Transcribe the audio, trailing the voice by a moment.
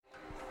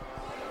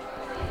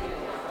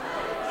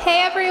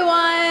Hey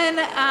everyone,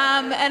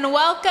 and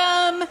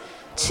welcome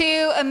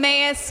to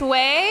Emmaus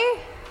Way.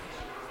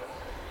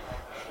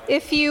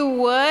 If you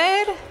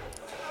would,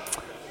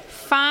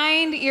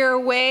 find your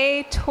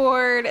way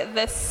toward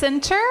the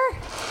center.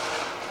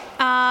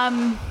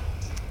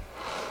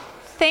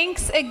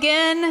 Thanks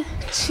again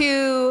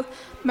to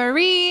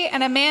Marie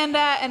and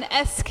Amanda and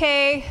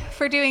SK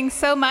for doing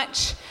so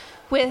much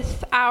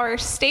with our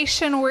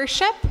station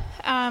worship.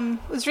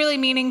 It was really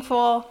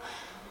meaningful,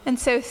 and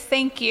so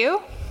thank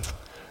you.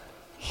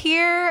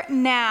 Hear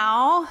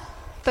now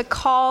the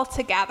call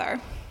to gather.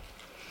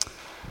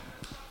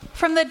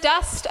 From the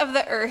dust of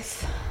the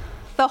earth,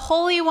 the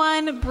Holy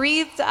One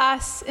breathed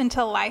us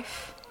into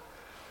life.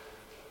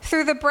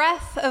 Through the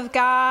breath of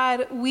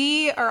God,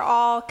 we are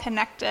all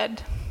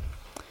connected.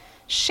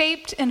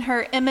 Shaped in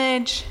her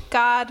image,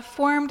 God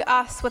formed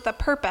us with a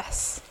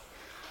purpose: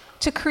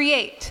 to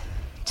create,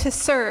 to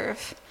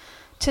serve,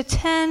 to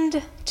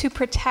tend, to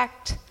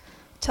protect,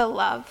 to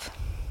love,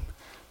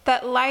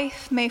 that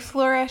life may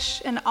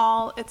flourish in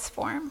all its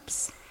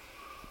forms.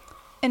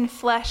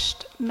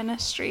 Enfleshed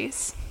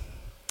Ministries.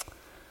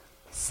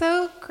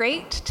 So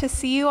great to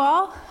see you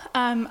all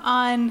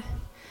on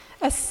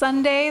a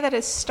Sunday that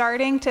is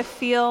starting to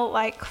feel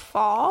like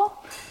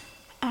fall.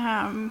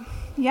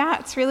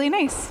 It's really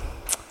nice.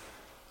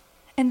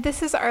 And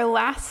this is our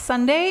last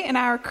Sunday in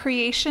our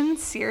creation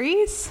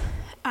series.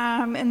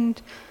 And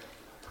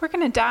we're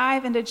going to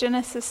dive into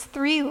Genesis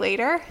 3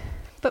 later.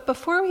 But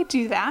before we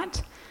do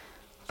that,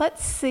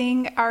 let's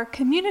sing our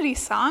community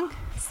song.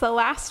 It's the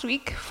last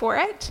week for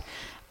it.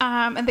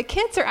 And the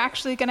kids are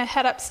actually going to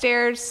head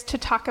upstairs to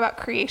talk about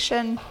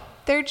creation.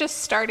 They're just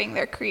starting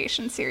their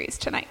creation series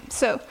tonight.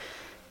 So,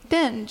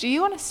 Ben, do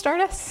you want to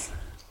start us?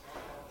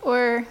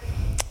 Or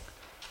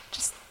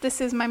just,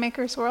 this is my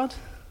Maker's World?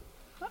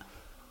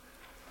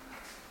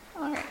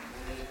 All right.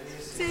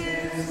 This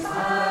is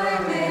my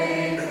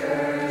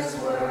Maker's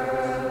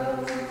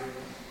World,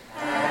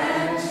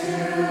 and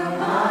to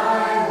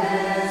my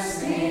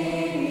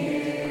listening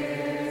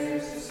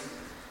ears,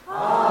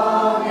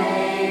 all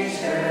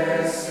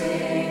nature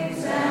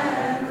sings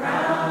and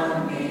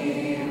round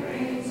me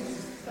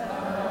rings the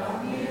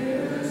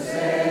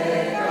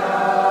music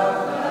of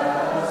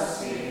the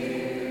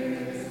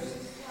spheres.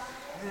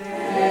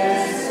 This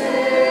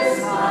is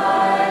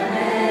my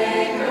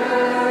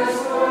Maker's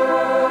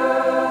world.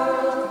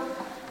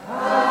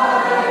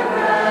 I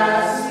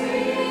rest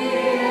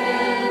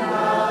in the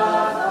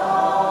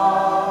thought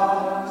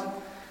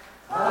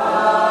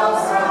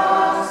of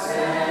rocks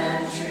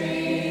and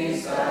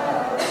trees,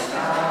 of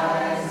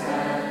skies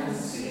and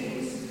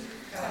seas.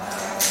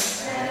 God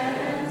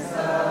sends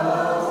the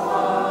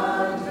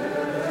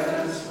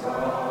wonders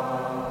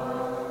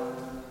wrought.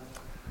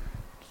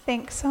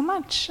 Thanks so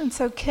much. And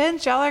so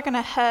kids, y'all are going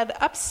to head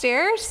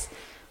upstairs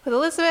with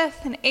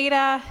Elizabeth and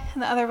Ada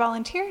and the other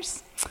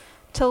volunteers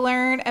to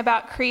learn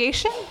about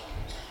creation.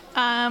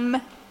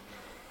 And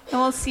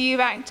we'll see you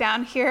back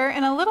down here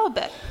in a little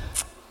bit.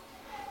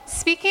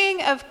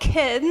 Speaking of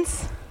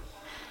kids,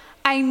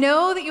 I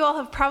know that you all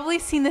have probably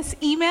seen this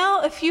email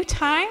a few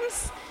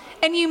times,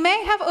 and you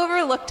may have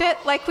overlooked it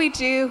like we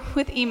do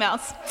with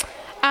emails.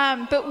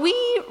 But we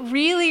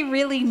really,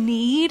 really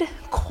need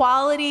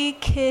quality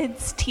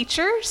kids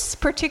teachers,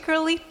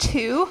 particularly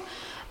two,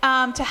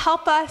 to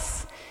help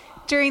us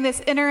during this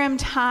interim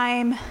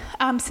time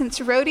since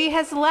Rhodey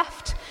has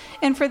left.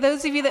 And for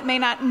those of you that may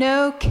not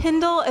know,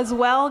 Kendall as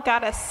well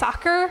got a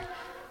soccer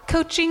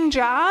coaching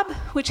job,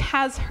 which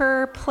has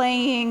her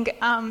playing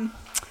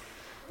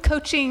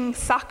coaching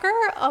soccer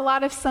a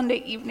lot of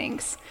Sunday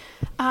evenings.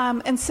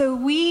 And so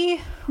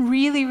we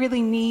really,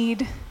 really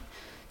need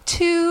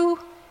two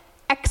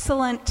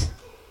excellent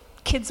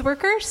kids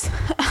workers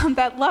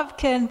that love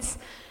kids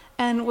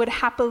and would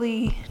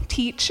happily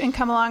teach and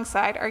come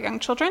alongside our young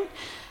children.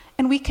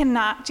 And we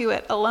cannot do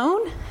it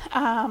alone.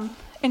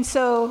 And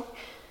so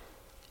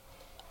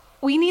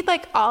we need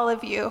all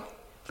of you,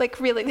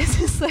 really,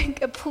 this is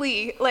a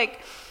plea,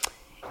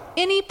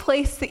 any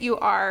place that you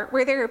are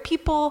where there are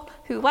people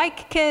who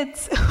like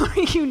kids, or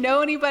you know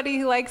anybody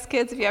who likes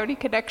kids, if you have any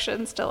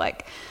connections to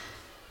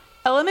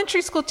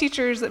elementary school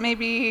teachers that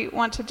maybe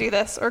want to do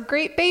this, or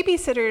great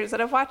babysitters that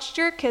have watched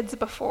your kids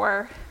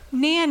before,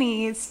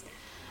 nannies,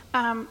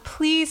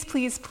 please,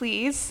 please,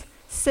 please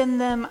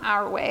send them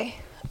our way.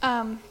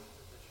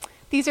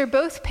 These are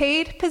both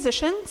paid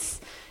positions.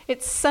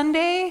 It's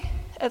Sunday,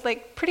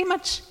 pretty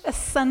much a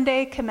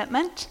Sunday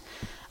commitment.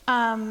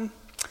 And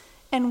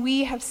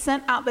we have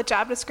sent out the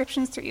job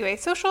descriptions through UA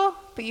Social,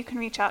 but you can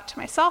reach out to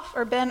myself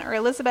or Ben or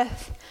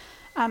Elizabeth,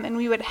 and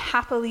we would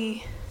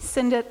happily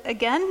send it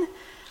again.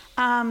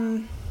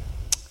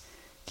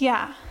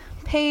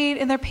 Paid,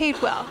 and they're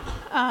paid well.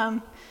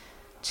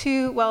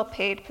 Two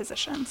well-paid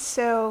positions.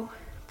 So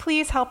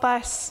please help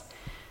us.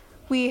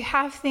 We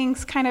have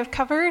things kind of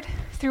covered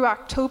through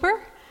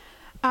October,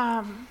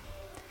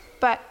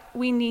 but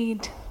we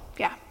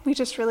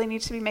just really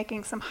need to be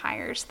making some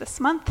hires this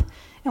month,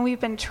 and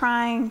we've been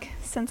trying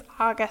since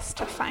August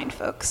to find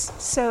folks.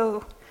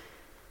 So,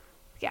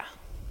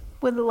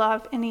 would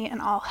love any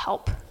and all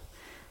help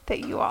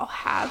that you all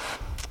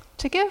have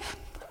to give,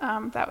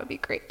 that would be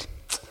great.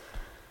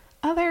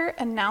 Other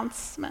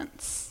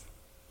announcements,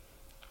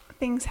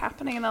 things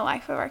happening in the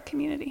life of our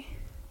community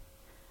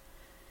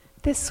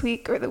this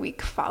week or the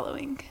week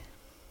following.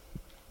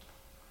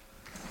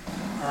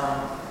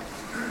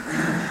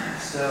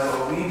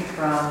 So a week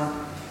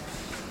from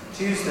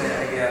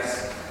Tuesday, I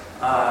guess,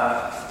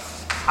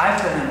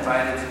 I've been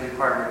invited to be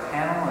part of a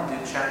panel at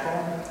Duke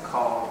Chapel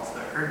called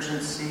The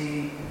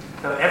Urgency,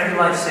 so Every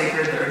Life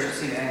Sacred, The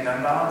Urgency to End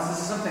Gun Violence. This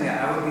is something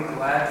that I would be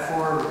glad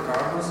for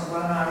regardless of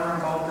whether or not we're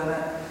involved in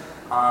it.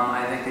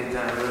 I think they've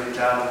done a really good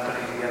job of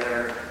putting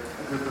together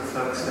a group of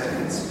folks that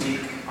can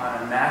speak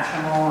on a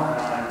national and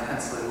on an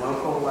intensely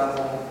local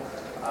level,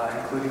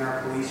 including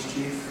our police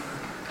chief,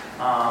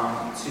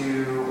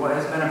 to what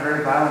has been a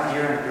very violent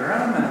year in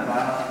Durham and a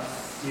violent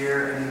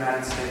year in the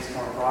United States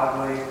more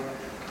broadly.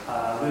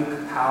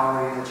 Luke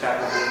Powery, the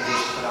chapel leader,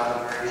 just put out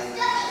a very,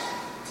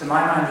 to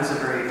my mind, was a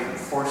very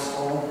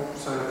forceful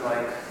sort of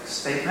like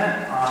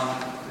statement on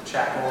the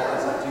chapel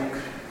as a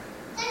Duke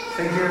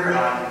figure,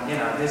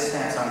 on his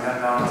stance on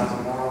gun violence as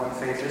a moral and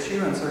faith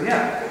issue. And so I'm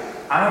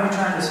going to be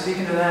trying to speak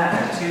into that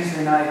on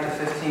Tuesday night, the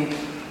 15th,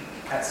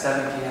 at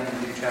 7 p.m. in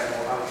Duke Chapel.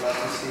 I would love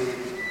to see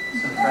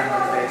some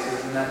friendly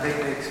faces in that big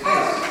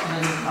space.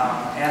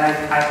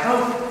 And I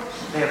hope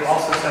they have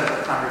also set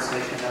up a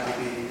conversation that will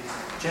be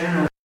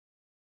generally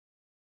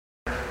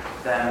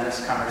than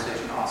this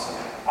conversation also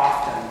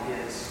often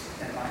is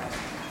in my opinion.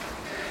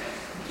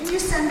 Can you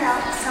send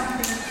out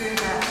something through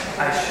that?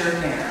 I sure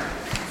can.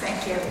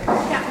 Thank you.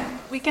 Yeah,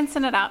 we can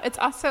send it out. It's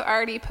also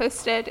already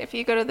posted. If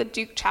you go to the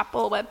Duke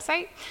Chapel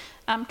website,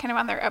 kind of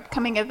on their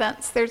upcoming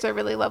events, there's a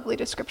really lovely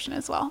description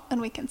as well,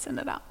 and we can send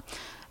it out.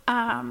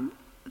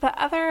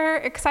 The other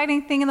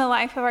exciting thing in the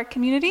life of our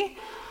community,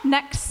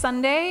 next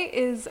Sunday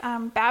is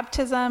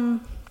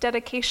Baptism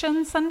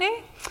Dedication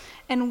Sunday,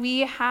 and we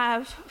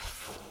have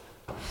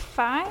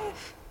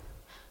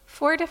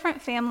 4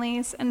 different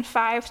families and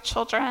 5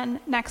 children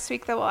next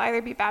week that will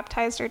either be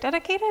baptized or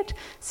dedicated.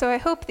 So I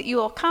hope that you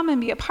will come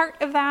and be a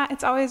part of that.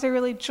 It's always a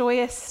really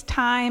joyous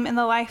time in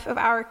the life of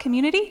our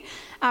community.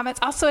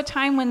 It's also a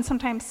time when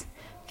sometimes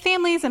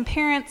families and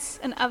parents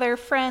and other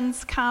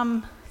friends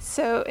come,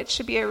 so it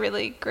should be a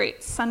really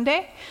great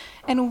Sunday.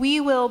 And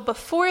we will,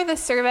 before the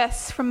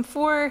service,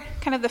 for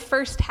kind of the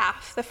first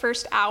half, the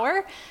first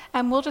hour,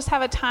 we'll just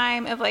have a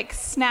time of like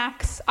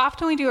snacks.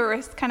 Often we do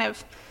a kind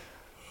of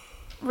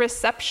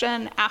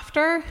reception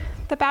after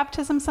the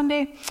baptism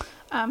Sunday,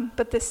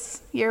 but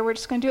this year we're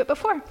just going to do it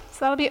before. So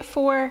that'll be at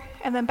 4,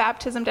 and then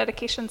baptism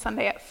dedication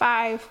Sunday at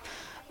 5.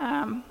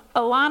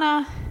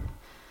 Alana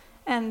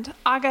and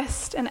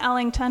August and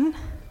Ellington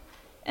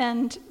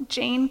and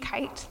Jane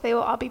Kite, they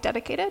will all be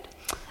dedicated.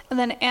 And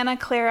then Anna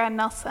Clara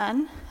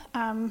Nelson,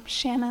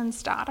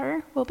 Shannon's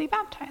daughter, will be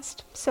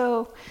baptized.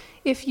 So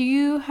if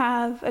you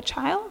have a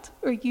child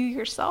or you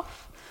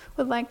yourself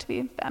would like to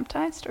be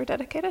baptized or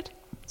dedicated,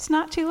 it's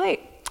not too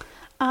late.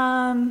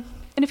 And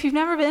if you've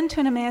never been to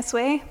an Emmaus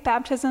Way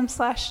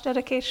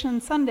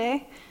baptism/dedication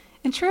Sunday,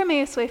 in true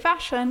Emmaus Way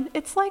fashion,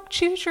 it's like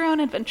choose your own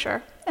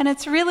adventure. And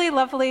it's really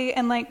lovely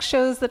and like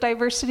shows the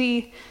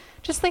diversity,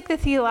 just like the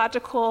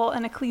theological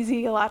and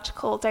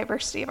ecclesiological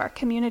diversity of our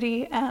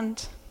community.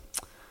 And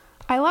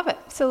I love it.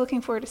 So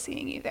looking forward to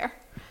seeing you there.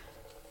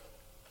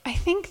 I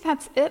think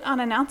that's it on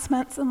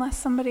announcements, unless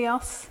somebody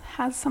else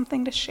has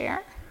something to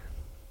share.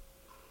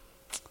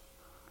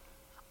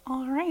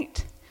 All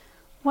right.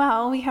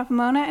 Well, we have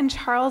Mona and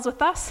Charles with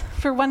us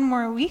for one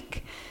more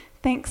week,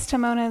 thanks to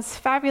Mona's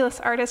fabulous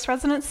artist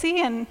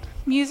residency and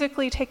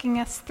musically taking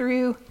us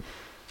through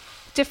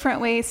different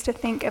ways to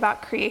think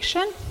about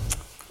creation.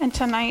 And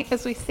tonight,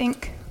 as we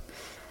think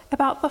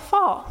about the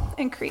fall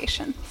and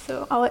creation.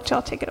 So I'll let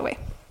y'all take it away.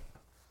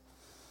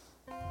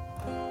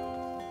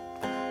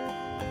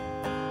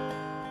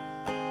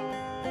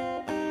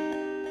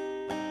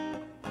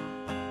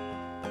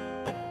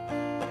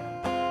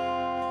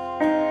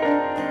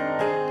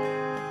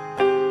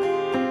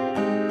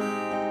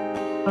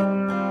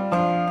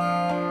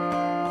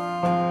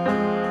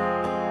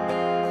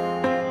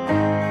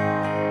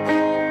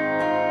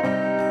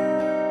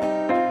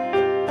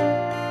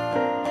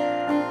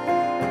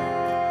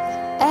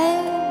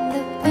 And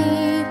the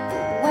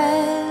people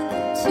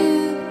went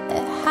to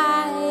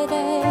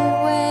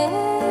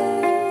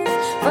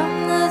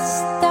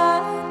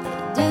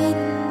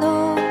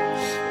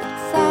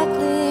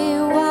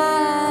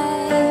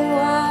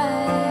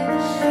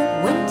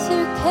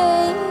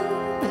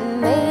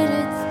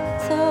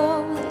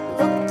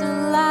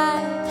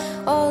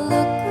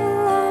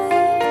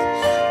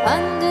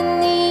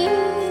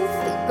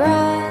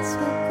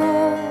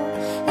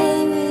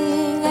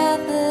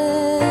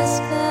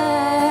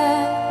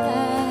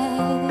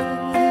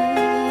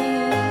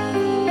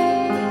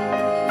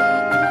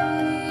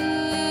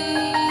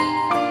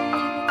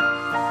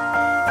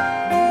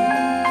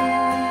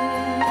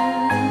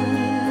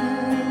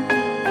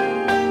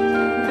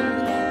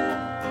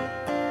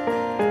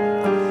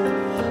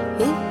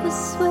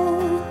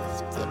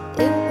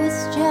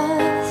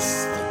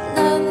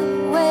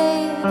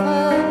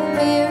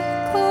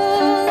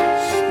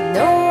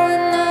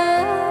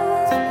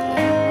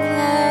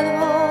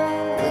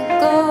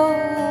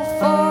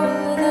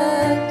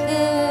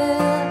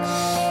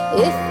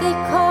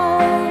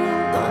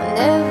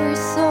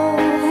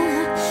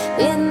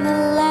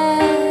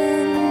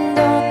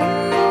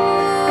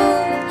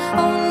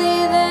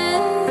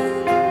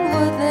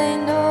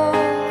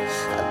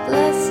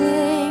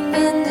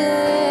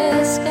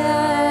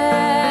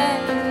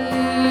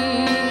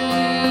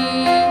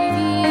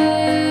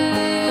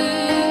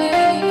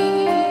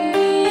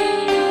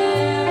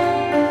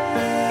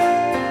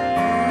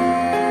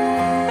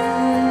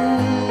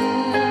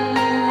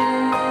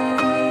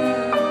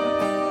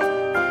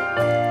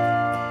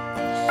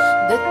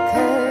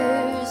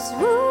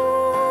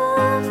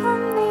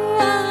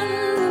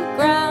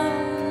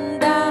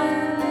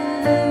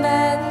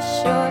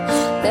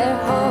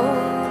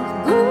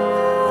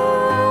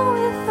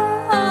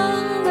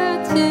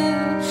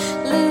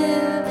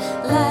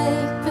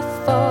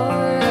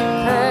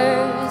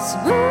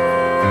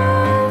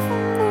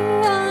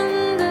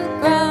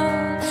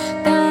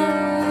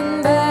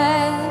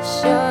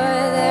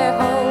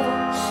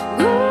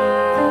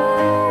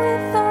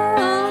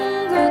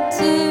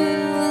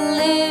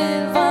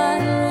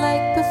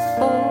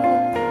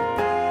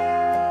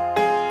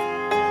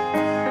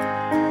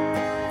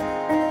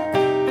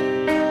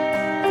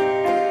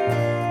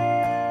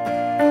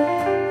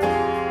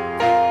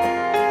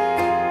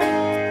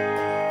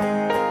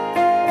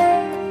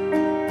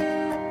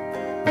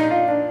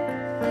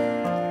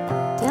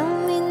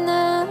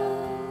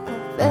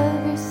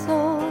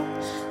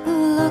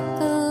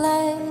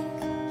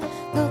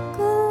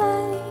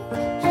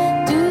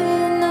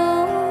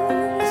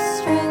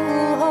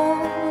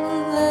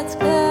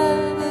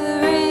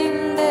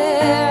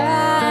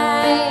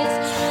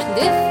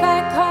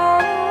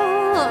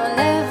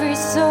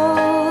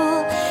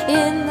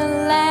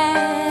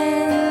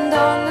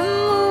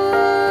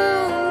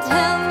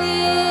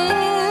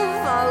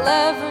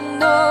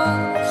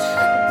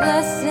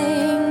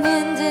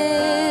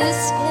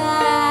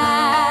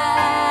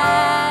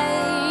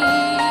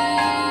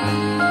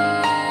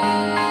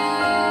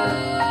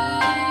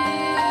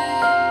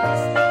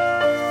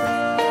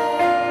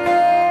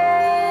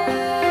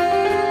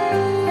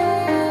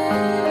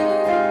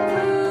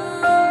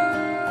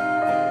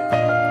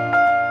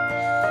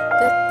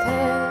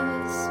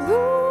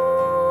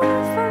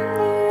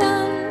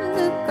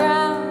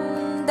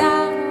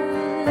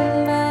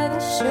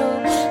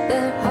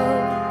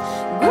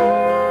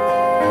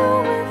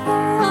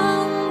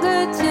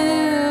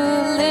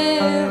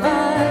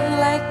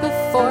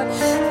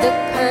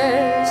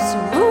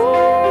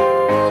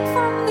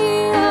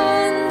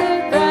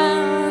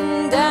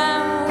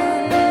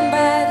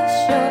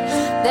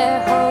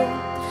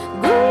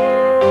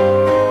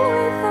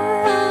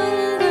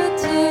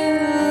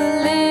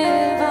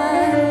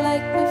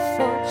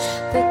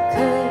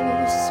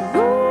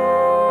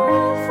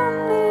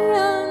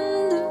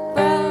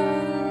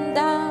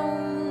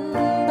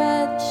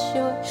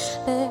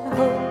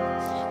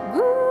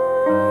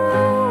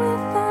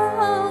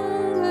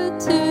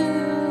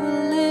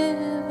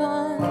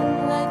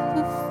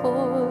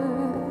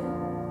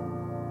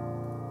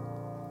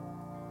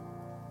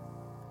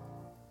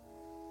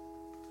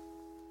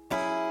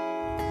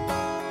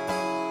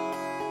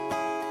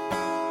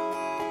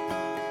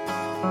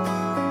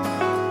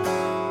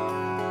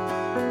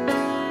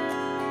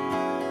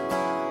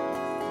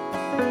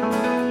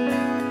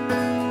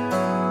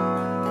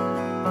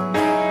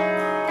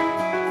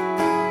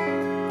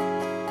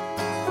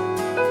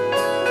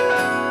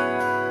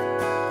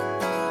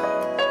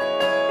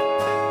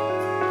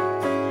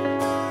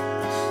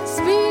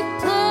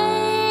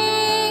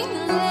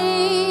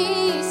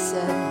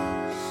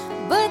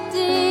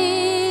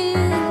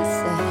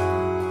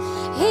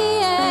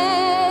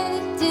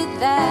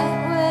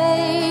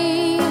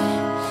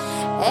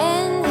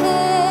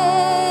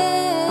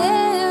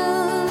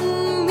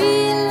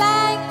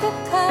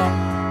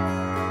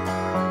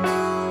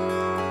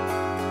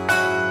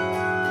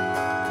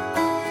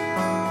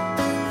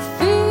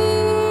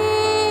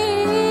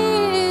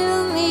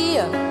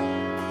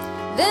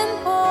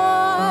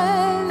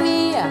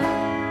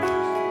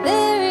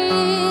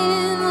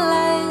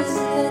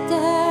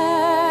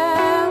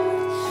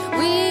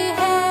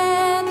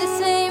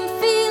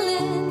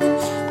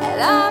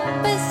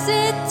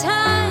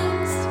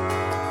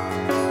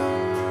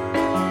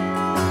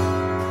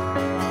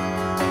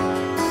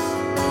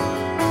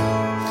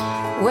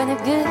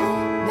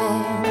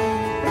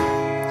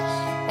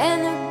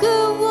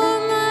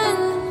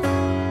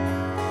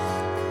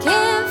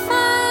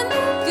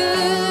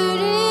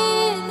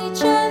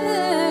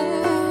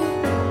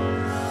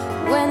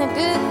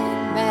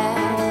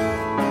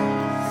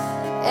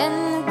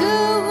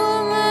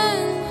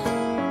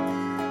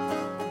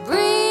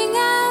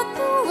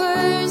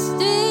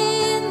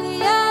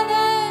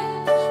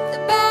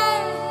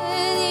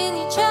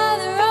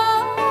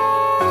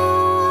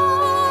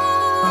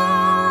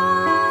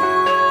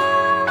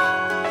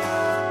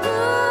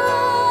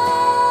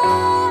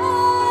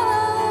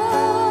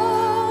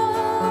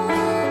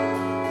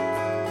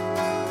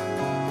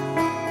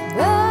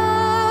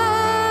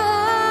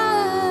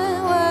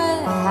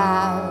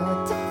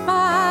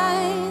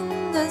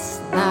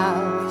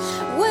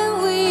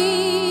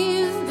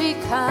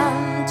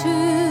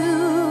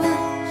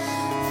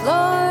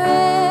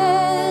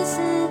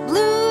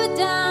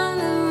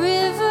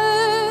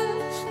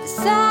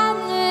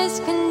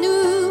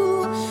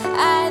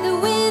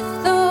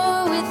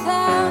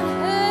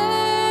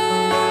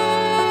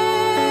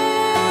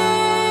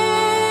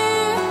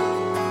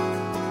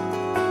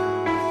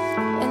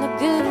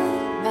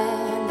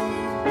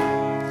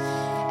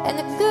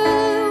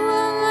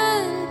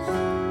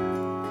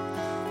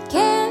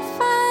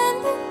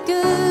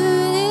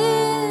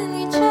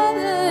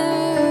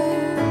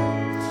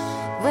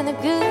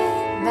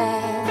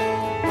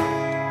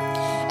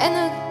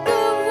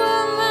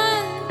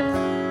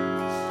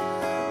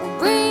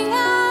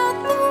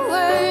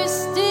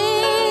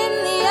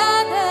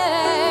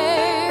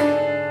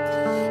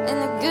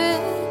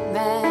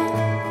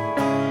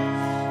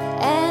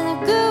And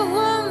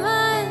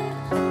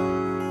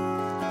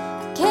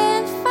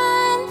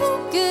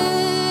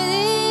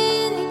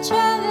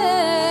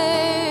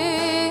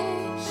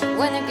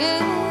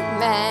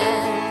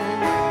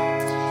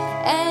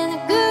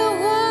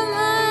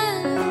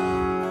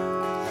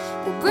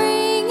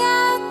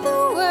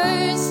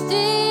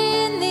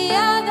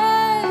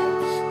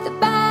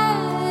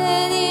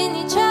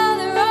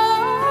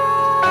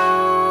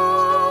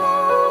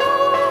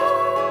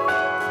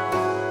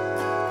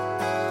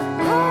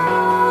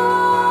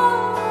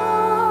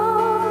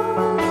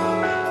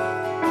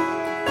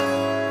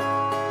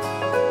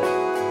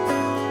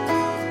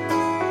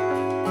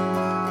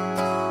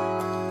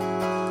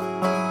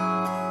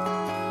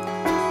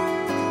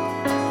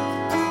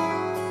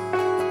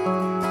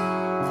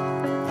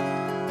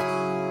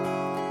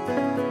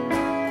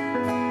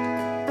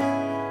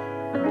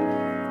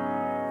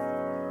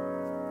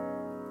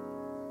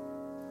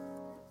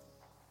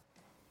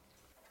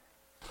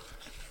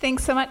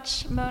Thanks so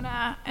much,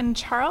 Mona and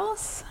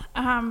Charles.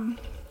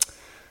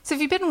 So if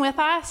you've been with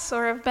us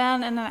or have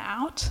been in and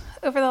out,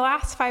 over the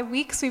last 5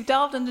 weeks, we've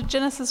delved into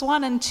Genesis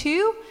 1 and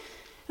 2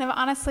 and have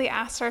honestly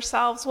asked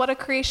ourselves what a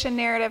creation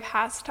narrative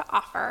has to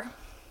offer.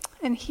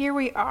 And here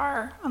we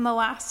are on the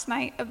last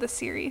night of the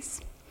series.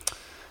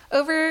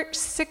 Over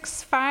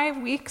 5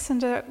 weeks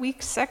into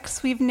week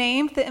 6, we've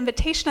named the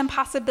invitation and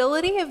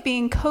possibility of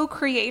being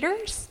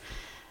co-creators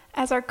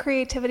as our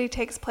creativity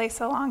takes place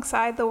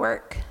alongside the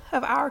work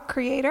of our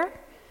Creator.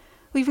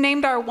 We've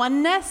named our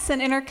oneness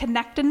and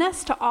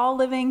interconnectedness to all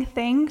living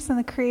things in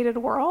the created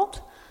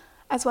world,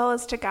 as well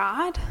as to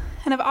God,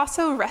 and have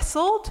also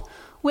wrestled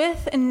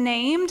with and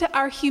named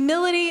our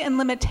humility and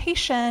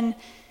limitation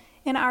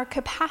in our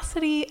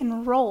capacity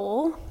and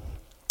role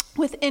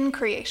within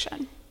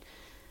creation,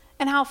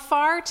 and how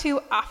far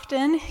too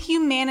often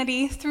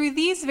humanity, through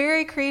these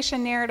very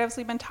creation narratives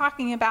we've been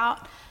talking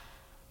about,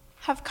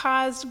 have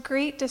caused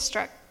great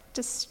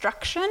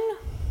destruction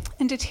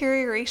and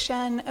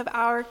deterioration of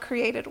our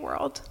created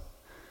world.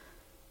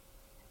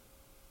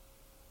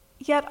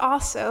 Yet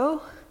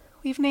also,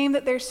 we've named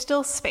that there's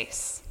still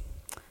space,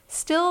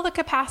 still the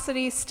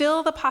capacity,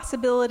 still the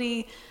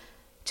possibility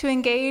to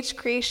engage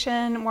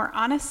creation more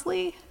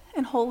honestly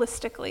and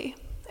holistically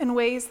in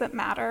ways that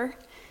matter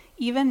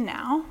even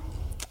now.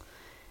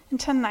 And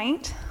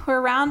tonight,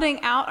 we're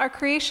rounding out our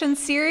creation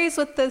series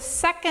with the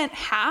second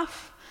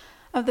half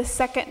of the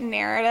second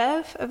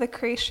narrative of the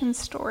creation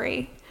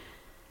story,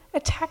 a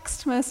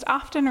text most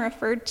often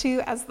referred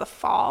to as the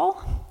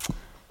fall.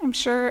 I'm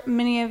sure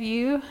many of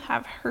you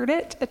have heard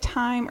it a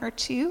time or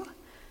two.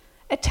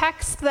 A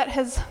text that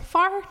has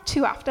far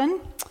too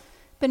often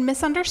been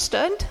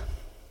misunderstood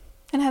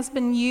and has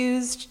been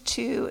used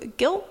to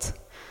guilt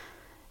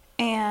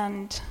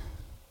and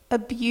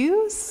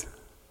abuse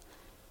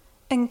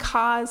and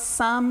cause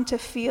some to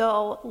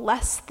feel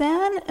less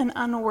than and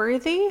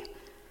unworthy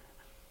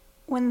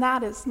when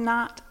that is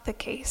not the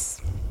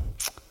case.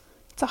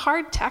 It's a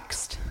hard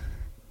text.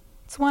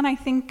 It's one I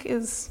think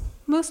is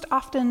most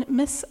often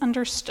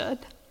misunderstood.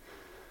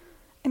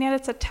 And yet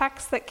it's a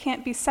text that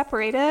can't be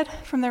separated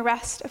from the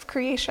rest of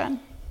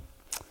creation.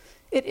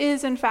 It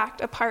is, in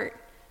fact, a part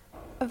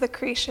of the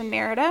creation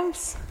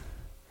narratives.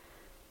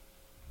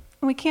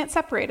 And we can't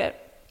separate it,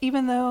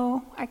 even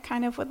though I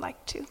kind of would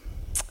like to.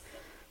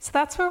 So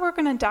that's where we're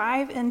going to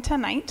dive in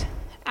tonight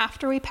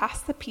after we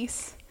pass the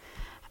peace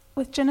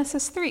with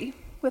Genesis 3,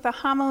 with a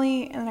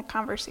homily and a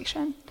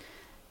conversation.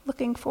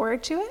 Looking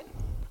forward to it.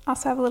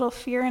 Also have a little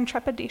fear and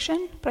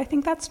trepidation, but I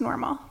think that's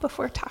normal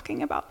before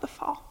talking about the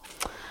fall.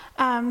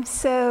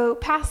 So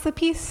pass the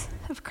peace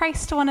of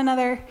Christ to one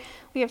another.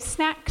 We have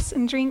snacks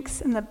and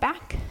drinks in the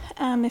back.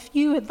 If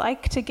you would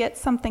like to get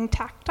something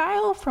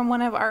tactile from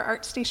one of our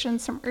art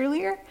stations from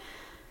earlier,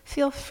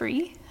 feel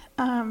free.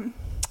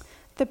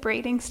 The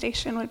braiding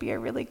station would be a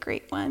really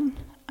great one,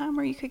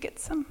 where you could get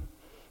some,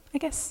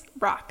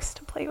 rocks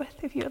to play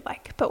with if you would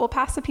like. But we'll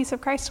pass the peace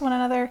of Christ to one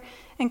another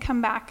and come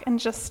back in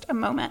just a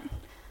moment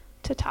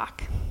to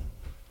talk.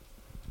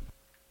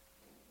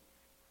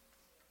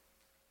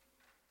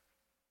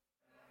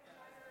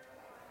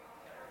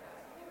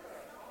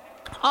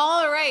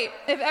 All right,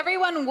 if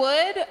everyone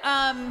would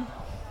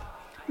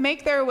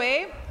make their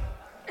way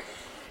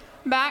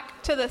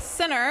back to the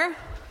center,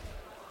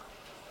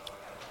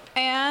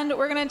 and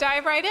we're going to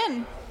dive right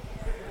in.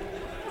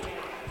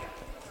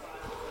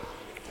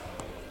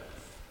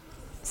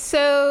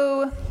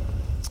 So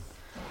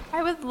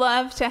I would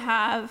love to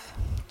have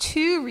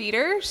 2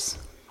 readers.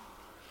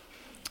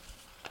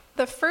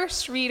 The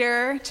first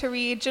reader to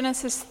read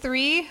Genesis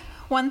 3,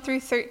 1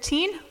 through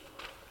 13,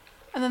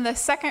 and then the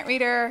second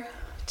reader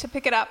to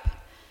pick it up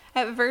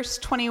at verse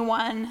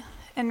 21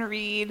 and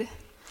read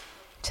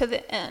to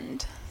the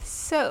end.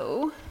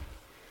 So,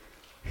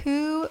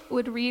 who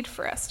would read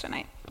for us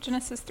tonight?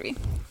 Genesis 3,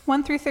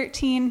 1 through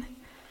 13,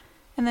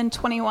 and then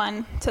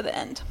 21 to the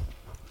end.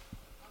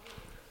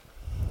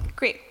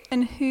 Great.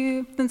 And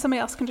then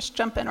somebody else can just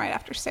jump in right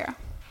after Sarah.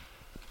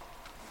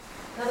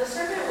 Now the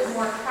serpent was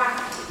more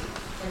crafty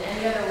than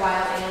any other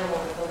wild animal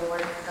that the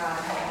Lord God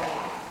had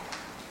made.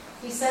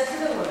 He said to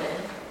the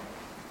woman,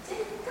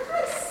 "Did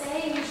God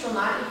say you shall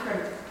not eat from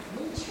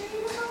any tree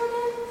in the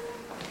garden?"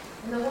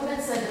 And the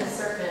woman said to the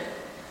serpent,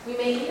 "We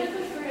may eat of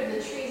the fruit of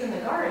the trees in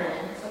the garden,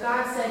 but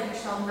God said you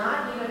shall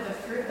not eat of the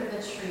fruit of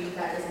the tree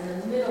that is in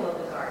the middle of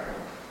the garden,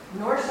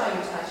 nor shall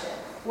you touch it,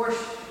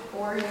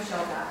 or you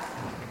shall die."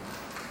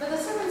 But the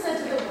serpent said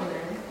to the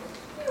woman,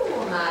 "You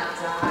will not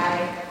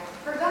die,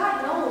 for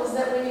God knows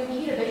that when you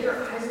eat of it,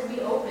 your eyes will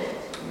be opened,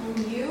 and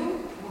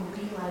you will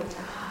be like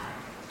God,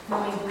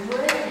 knowing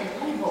good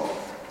and evil."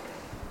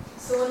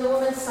 So when the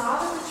woman saw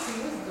that the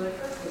tree was good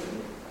for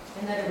food,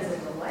 and that it was a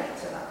delight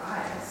to the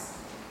eyes,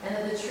 and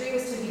that the tree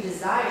was to be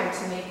desired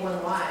to make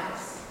one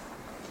wise,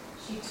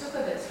 she took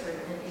of its fruit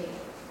and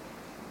ate.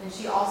 And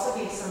she also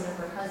gave some to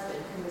her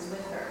husband who was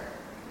with her,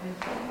 and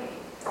he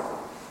ate.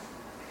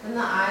 Then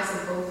the eyes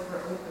of both were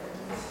opened,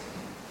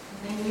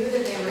 and they knew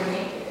that they were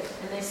naked,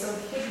 and they sewed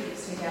fig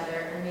leaves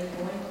together and made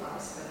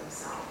loincloths for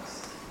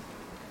themselves.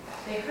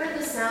 They heard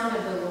the sound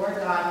of the Lord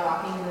God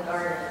walking in the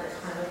garden at the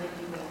time of the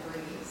evening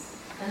breeze.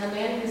 And the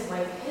man and his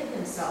wife hid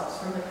themselves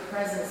from the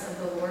presence of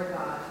the Lord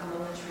God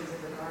among the trees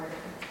of the garden.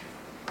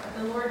 But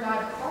the Lord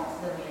God called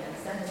to the man and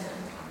said to him,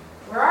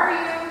 "Where are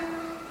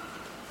you?"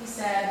 He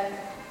said,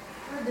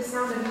 "I heard the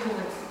sound of you in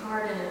the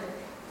garden.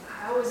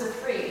 I was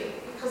afraid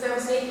because I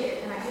was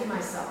naked and I hid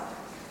myself."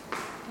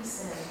 He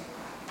said,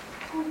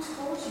 "Who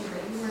told you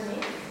that you were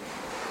naked?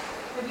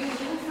 Have you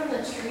eaten from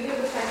the tree of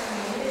which I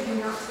commanded you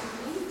not to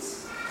eat?"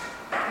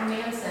 The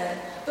man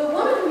said, "The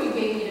woman who you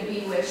gave me to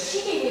be with,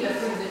 she gave me the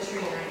fruit of the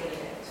tree and I ate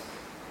it."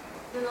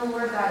 Then the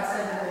Lord God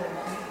said to the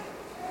woman,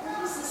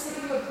 "What is this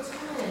that you have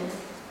done?"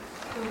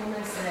 The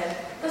woman said,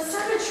 "The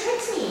serpent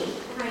tricked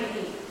me and I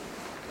ate."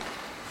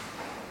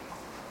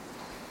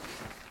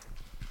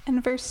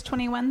 And verse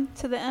 21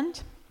 to the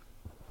end.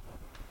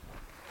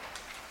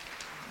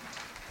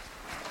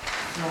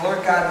 And the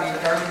Lord God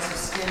made garments of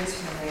skins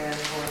for the man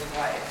for his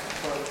wife,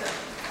 and clothed her.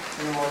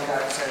 And the Lord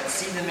God said,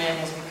 "See, the man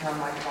has become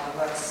like one of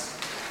us,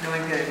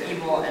 knowing good and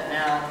evil, and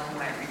now he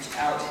might reach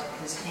out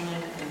his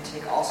hand and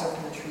take also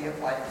from the tree of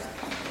life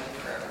and live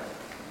forever."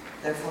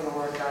 Therefore the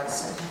Lord God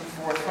sent him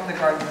forth from the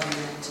Garden of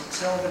Eden to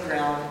till the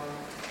ground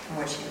from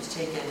which he was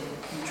taken.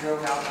 He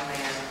drove out the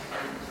man,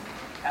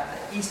 and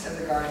at the east of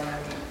the Garden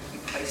of Eden he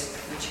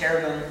placed the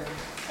cherubim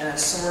and a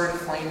sword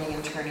flaming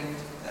and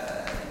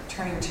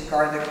turning to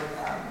guard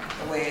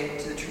the way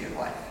to the tree of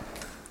life.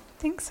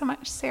 Thanks so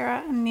much,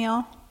 Sarah and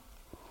Neil.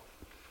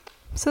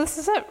 So this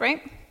is it,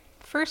 right?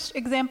 First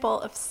example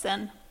of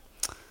sin,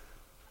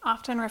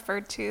 often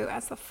referred to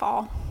as the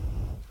fall.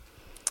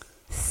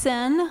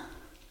 Sin,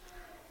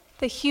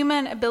 the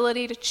human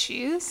ability to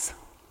choose,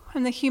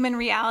 and the human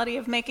reality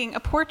of making a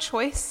poor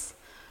choice,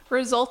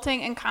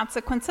 resulting in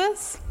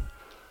consequences.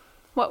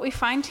 What we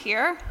find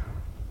here,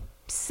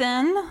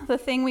 sin, the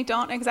thing we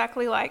don't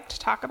exactly like to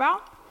talk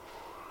about.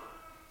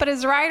 But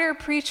as writer,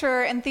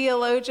 preacher, and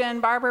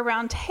theologian Barbara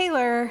Brown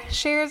Taylor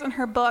shares in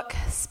her book,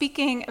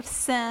 Speaking of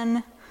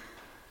Sin,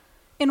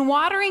 in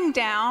watering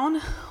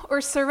down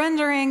or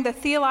surrendering the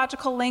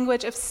theological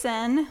language of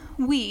sin,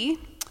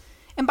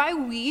 and by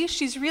we,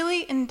 she's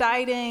really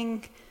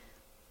indicting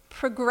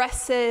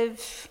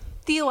progressive,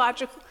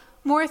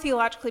 more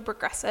theologically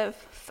progressive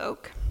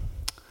folk.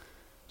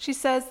 She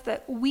says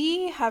that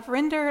we have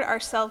rendered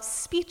ourselves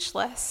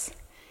speechless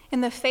in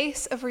the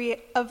face of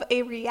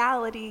a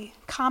reality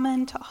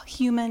common to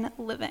human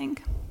living.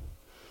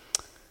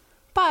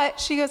 But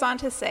she goes on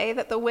to say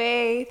that the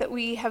way that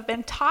we have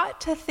been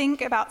taught to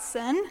think about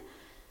sin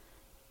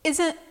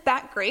isn't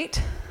that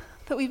great,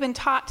 that we've been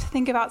taught to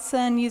think about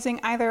sin using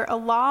either a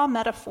law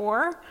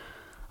metaphor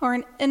or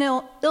an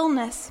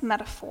illness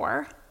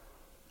metaphor,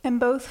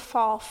 and both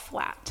fall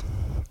flat.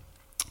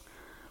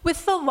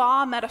 With the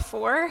law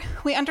metaphor,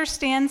 we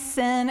understand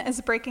sin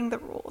as breaking the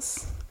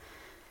rules.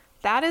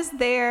 That is,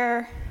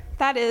 there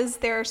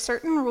are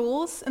certain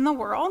rules in the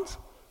world,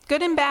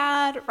 good and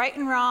bad, right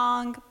and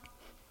wrong,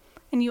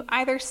 and you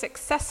either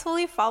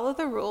successfully follow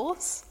the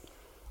rules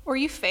or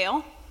you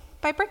fail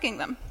by breaking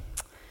them.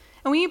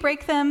 And when you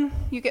break them,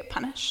 you get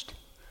punished.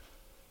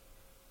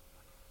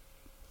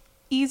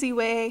 Easy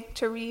way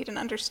to read and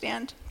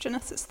understand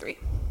Genesis 3.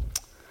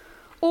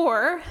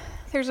 Or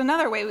there's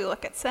another way we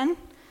look at sin,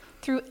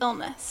 through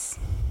illness.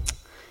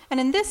 And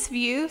in this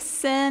view,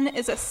 sin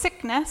is a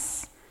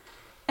sickness.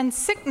 And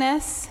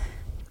sickness,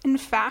 in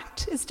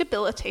fact, is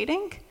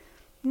debilitating,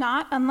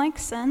 not unlike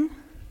sin.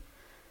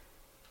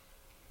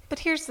 But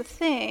here's the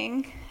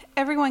thing,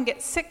 everyone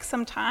gets sick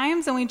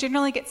sometimes, and we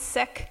generally get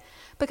sick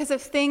because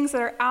of things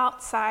that are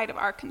outside of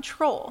our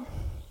control.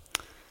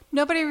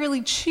 Nobody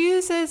really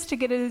chooses to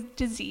get a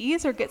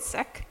disease or get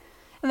sick,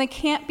 and they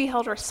can't be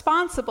held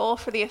responsible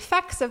for the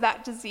effects of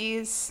that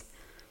disease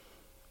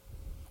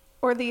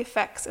or the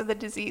effects of the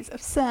disease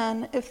of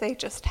sin if they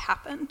just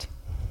happened.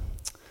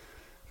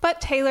 But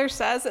Taylor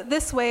says that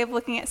this way of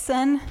looking at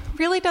sin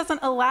really doesn't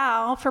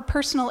allow for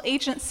personal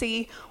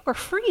agency or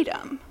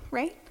freedom,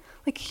 right?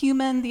 Like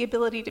the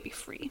ability to be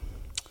free.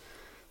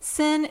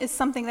 Sin is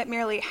something that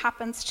merely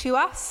happens to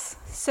us.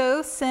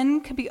 So sin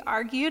could be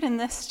argued in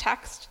this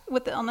text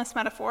with the illness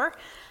metaphor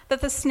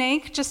that the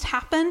snake just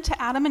happened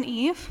to Adam and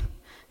Eve,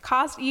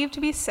 caused Eve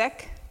to be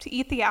sick, to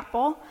eat the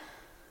apple,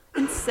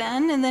 and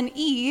sin, and then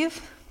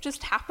Eve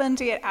just happened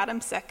to get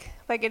Adam sick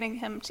by getting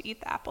him to eat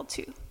the apple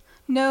too.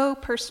 No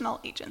personal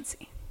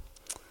agency.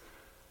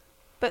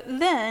 But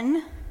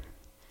then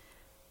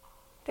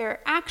there are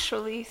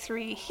actually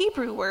 3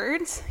 Hebrew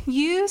words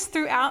used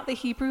throughout the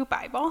Hebrew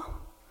Bible,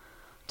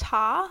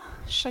 ta,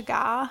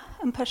 shagah,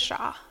 and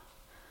pasha,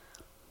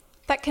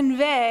 that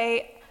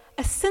convey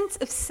a sense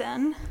of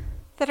sin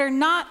that are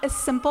not as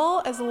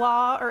simple as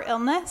law or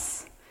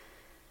illness.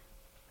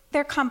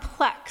 They're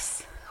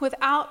complex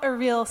without a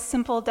real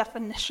simple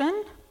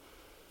definition.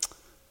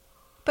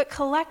 But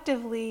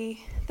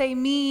collectively, they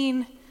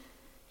mean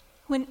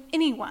when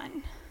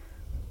anyone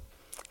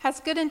has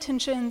good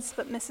intentions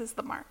but misses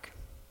the mark.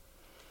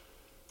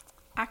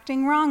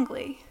 Acting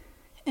wrongly,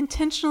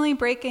 intentionally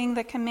breaking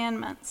the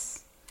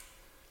commandments,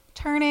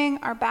 turning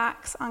our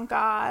backs on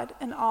God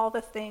and all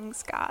the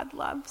things God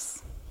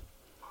loves.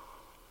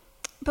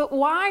 But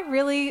why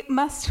really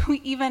must we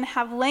even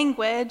have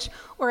language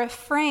or a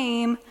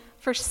frame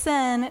for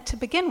sin to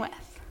begin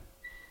with?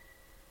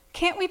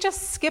 Can't we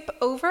just skip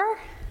over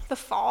the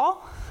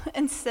fall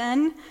and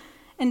sin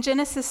in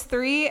Genesis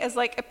 3 as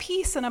like a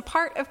piece and a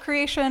part of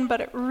creation, but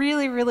it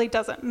really, really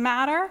doesn't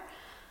matter?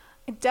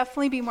 I'd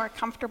definitely be more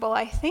comfortable,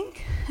 I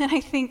think. And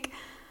I think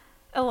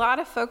a lot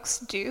of folks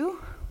do.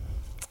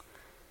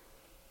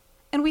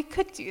 And we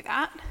could do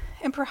that.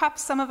 And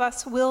perhaps some of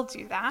us will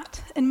do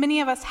that. And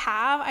many of us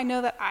have. I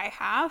know that I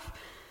have.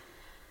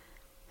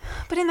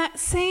 But in that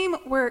same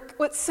work,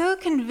 what's so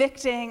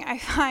convicting, I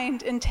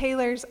find, in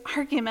Taylor's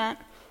argument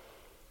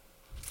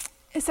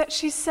is that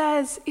she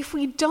says, if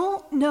we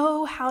don't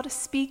know how to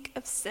speak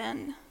of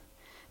sin,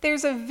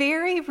 there's a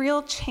very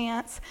real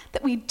chance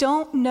that we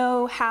don't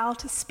know how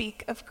to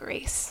speak of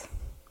grace.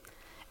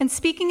 And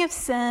speaking of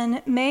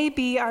sin may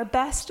be our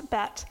best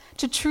bet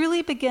to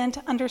truly begin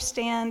to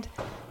understand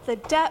the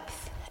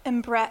depth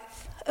and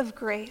breadth of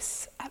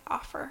grace at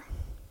offer.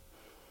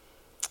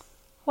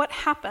 What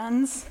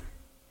happens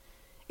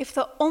if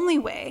the only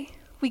way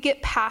we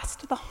get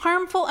past the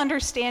harmful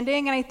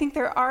understanding, and I think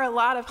there are a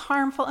lot of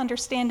harmful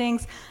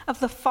understandings of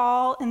the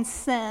fall and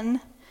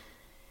sin,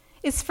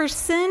 is for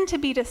sin to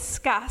be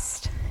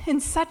discussed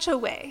in such a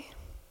way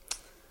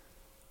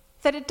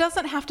that it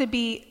doesn't have to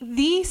be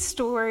the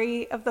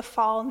story of the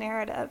fall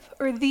narrative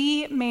or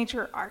the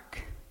major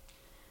arc,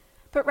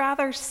 but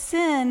rather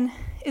sin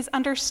is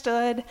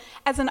understood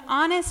as an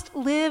honest,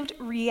 lived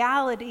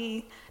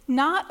reality,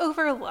 not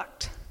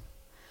overlooked,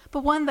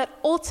 but one that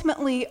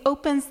ultimately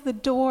opens the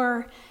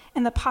door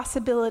and the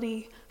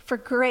possibility for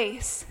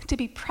grace to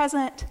be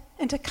present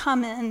and to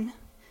come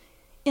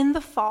in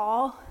the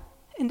fall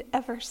and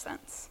ever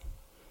since.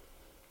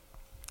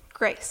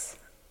 Grace.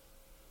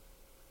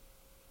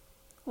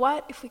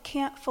 What if we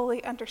can't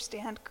fully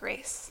understand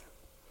grace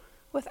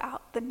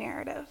without the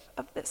narrative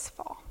of this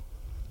fall?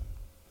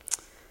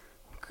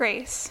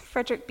 Grace,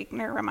 Frederick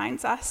Buechner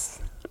reminds us,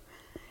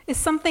 is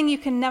something you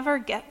can never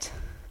get,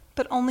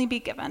 but only be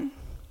given.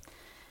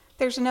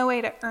 There's no way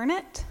to earn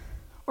it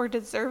or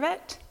deserve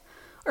it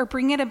or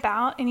bring it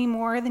about any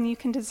more than you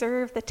can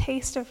deserve the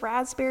taste of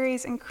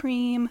raspberries and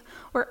cream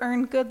or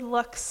earn good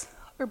looks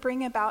or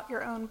bring about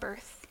your own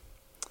birth.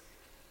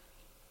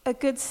 A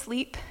good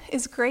sleep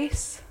is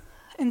grace,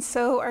 and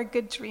so are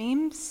good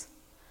dreams.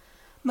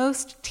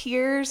 Most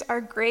tears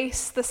are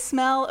grace. The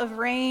smell of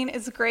rain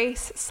is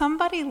grace.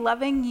 Somebody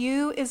loving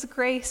you is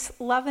grace.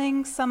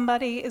 Loving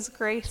somebody is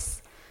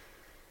grace.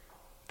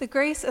 The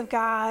grace of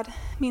God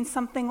means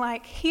something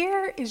like,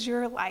 here is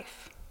your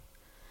life.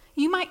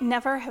 You might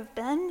never have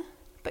been,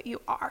 but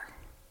you are,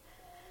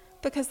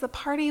 because the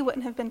party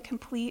wouldn't have been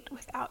complete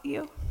without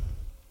you.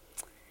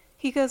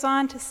 He goes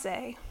on to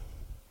say,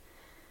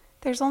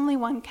 there's only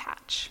one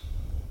catch.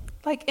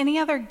 Like any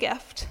other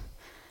gift,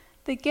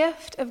 the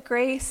gift of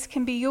grace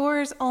can be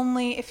yours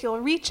only if you'll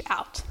reach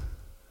out.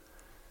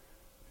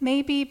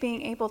 Maybe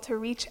being able to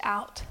reach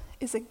out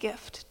is a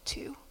gift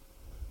too.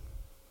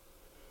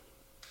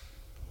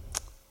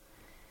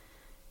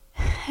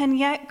 And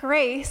yet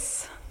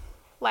grace,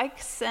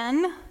 like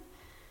sin,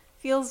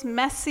 feels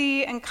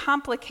messy and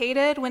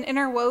complicated when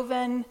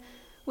interwoven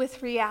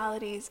with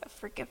realities of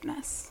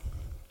forgiveness.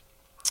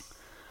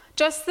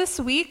 Just this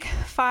week,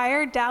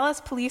 fired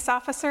Dallas police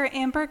officer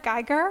Amber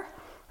Geiger,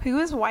 who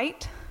is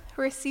white,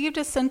 received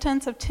a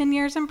sentence of 10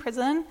 years in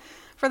prison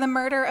for the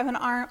murder of an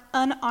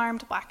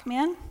unarmed black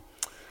man,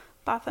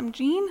 Botham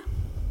Jean.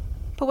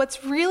 But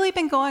what's really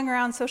been going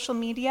around social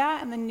media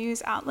and the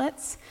news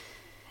outlets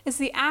is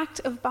the act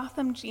of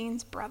Botham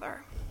Jean's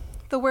brother.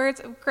 The words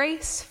of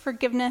grace,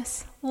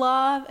 forgiveness,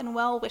 love, and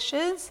well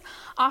wishes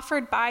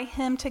offered by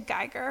him to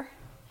Geiger,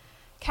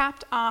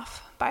 capped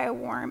off by a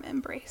warm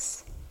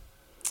embrace.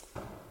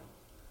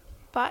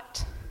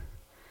 But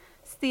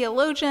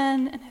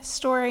theologian and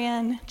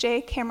historian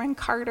J. Cameron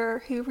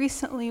Carter, who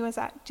recently was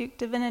at Duke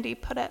Divinity,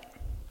 put it,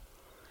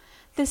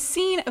 the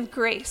scene of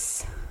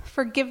grace,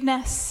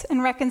 forgiveness,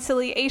 and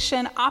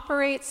reconciliation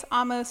operates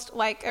almost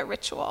like a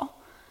ritual,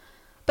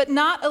 but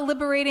not a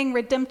liberating,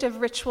 redemptive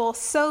ritual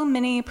so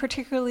many,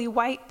 particularly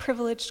white,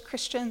 privileged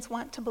Christians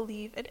want to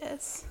believe it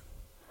is.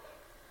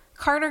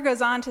 Carter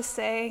goes on to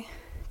say,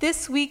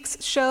 this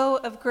week's show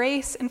of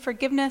grace and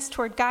forgiveness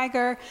toward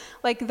Geiger,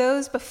 like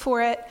those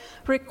before it,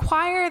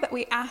 require that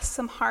we ask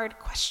some hard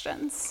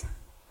questions.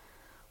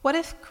 What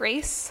if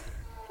grace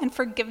and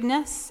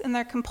forgiveness and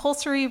their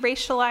compulsory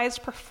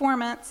racialized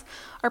performance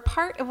are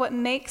part of what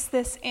makes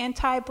this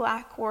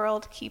anti-black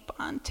world keep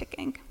on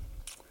ticking?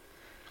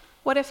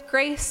 What if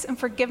grace and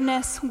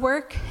forgiveness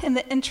work in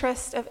the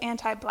interest of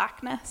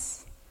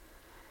anti-blackness?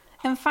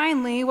 And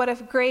finally, what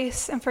if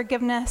grace and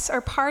forgiveness are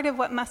part of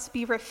what must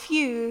be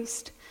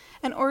refused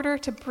in order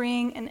to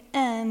bring an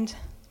end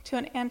to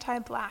an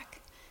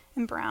anti-black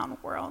and brown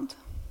world?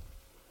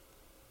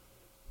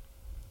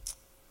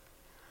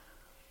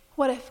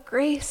 What if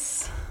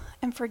grace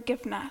and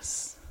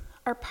forgiveness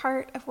are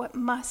part of what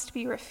must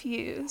be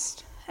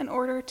refused in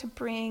order to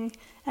bring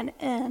an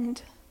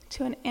end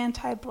to an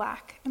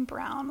anti-black and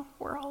brown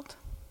world.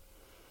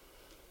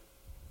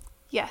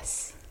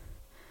 Yes,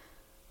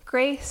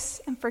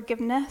 grace and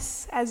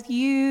forgiveness, as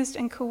used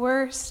and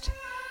coerced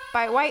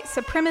by white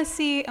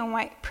supremacy and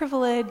white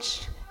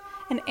privilege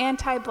and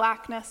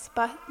anti-blackness,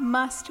 but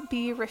must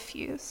be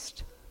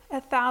refused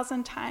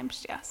 1,000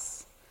 times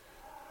yes.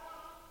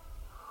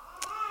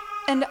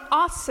 And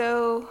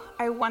also,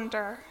 I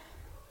wonder,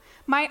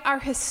 might our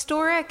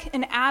historic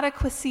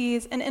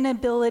inadequacies and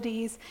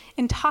inabilities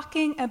in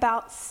talking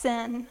about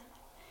sin,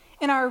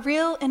 in our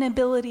real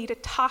inability to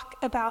talk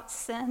about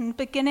sin,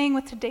 beginning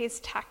with today's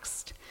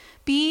text,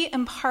 be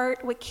in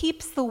part what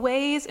keeps the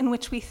ways in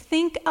which we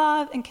think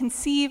of and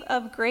conceive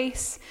of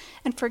grace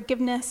and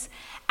forgiveness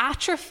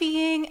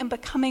atrophying and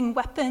becoming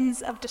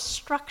weapons of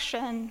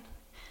destruction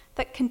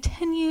that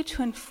continue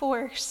to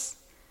enforce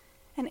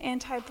an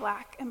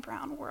anti-black and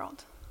brown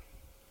world?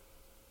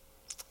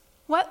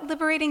 What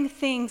liberating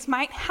things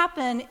might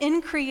happen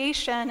in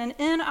creation and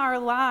in our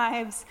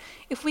lives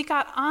if we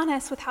got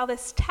honest with how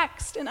this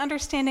text and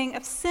understanding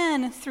of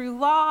sin through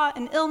law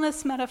and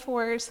illness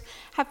metaphors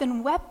have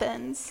been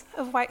weapons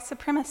of white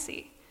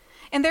supremacy?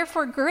 And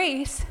therefore,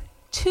 grace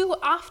too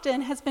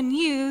often has been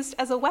used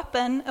as a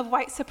weapon of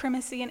white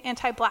supremacy and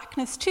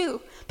anti-blackness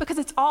too, because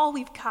it's all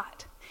we've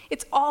got.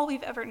 It's all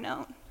we've ever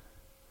known.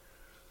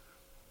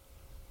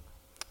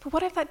 But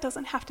what if that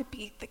doesn't have to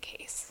be the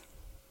case?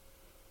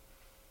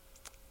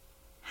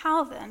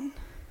 How then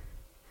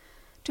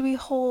do we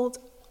hold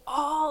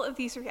all of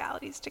these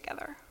realities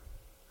together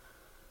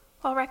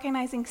while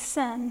recognizing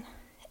sin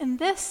in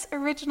this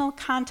original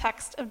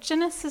context of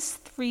Genesis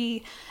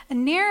 3, a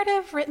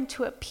narrative written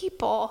to a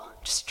people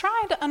just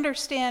trying to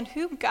understand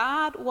who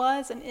God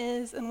was and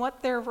is and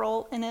what their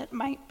role in it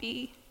might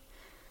be,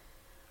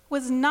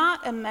 was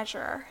not a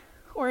measure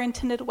or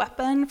intended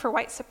weapon for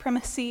white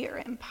supremacy or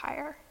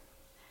empire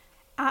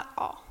at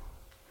all.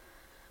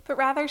 But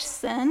rather,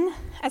 sin,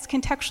 as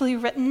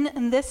contextually written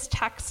in this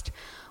text,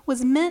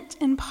 was meant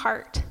in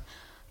part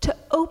to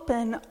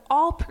open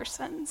all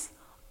persons,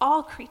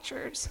 all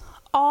creatures,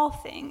 all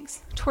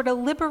things toward a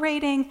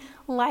liberating,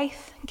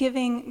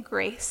 life-giving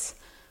grace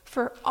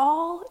for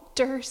all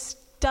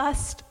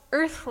dust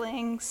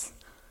earthlings,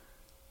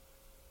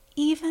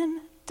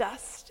 even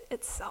dust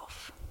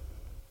itself.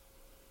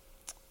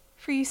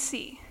 For you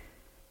see,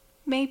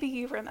 maybe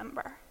you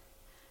remember,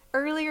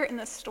 earlier in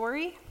the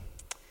story,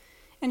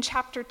 in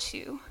chapter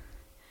 2,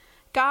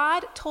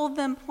 God told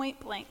them point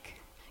blank,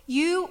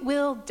 "You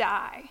will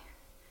die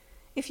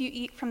if you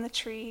eat from the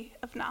tree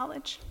of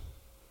knowledge.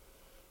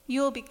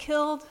 You will be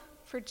killed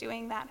for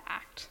doing that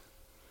act."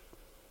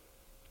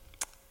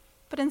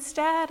 But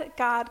instead,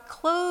 God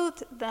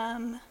clothed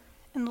them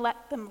and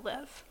let them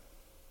live.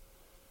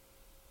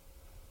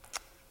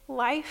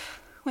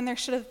 Life when there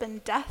should have been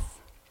death,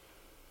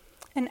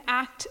 an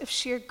act of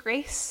sheer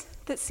grace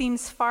that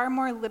seems far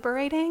more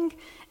liberating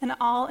and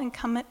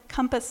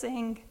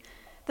all-encompassing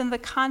than the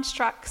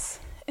constructs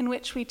in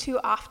which we too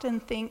often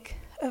think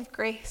of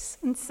grace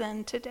and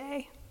sin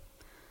today.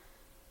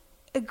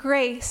 A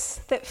grace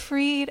that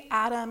freed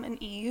Adam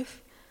and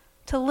Eve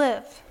to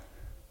live,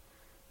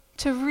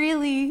 to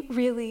really,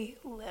 really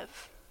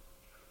live.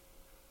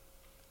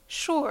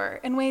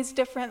 Sure, in ways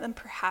different than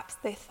perhaps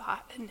they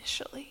thought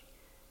initially,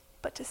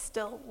 but to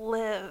still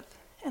live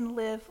and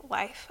live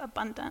life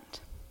abundant.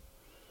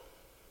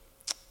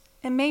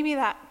 And maybe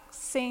that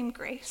same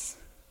grace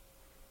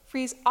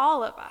frees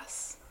all of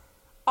us,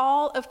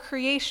 all of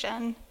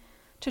creation,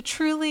 to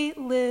truly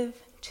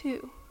live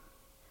too.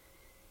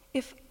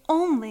 If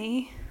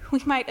only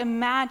we might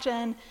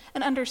imagine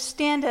and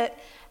understand it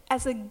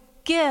as a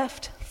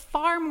gift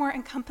far more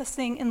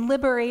encompassing and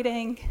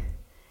liberating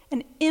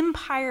and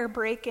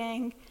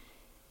empire-breaking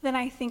than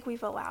I think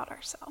we've allowed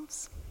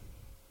ourselves.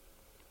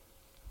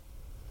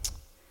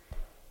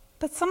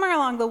 But somewhere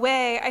along the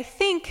way, I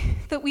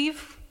think that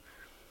we've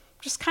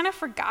just kind of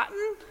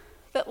forgotten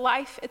that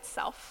life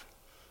itself,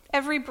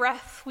 every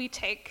breath we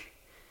take,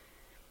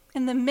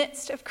 in the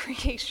midst of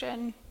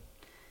creation,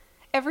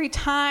 every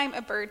time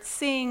a bird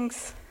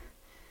sings,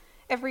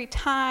 every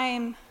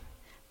time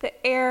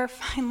the air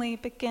finally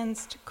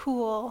begins to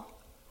cool,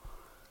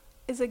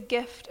 is a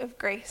gift of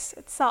grace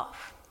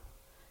itself.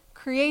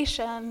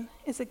 Creation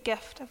is a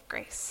gift of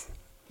grace.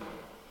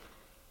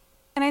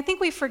 And I think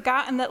we've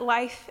forgotten that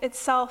life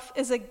itself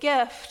is a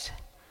gift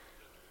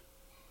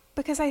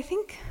because I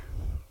think,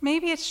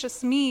 maybe it's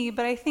just me,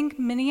 but I think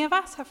many of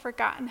us have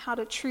forgotten how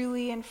to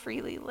truly and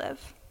freely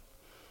live.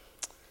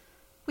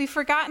 We've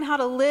forgotten how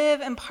to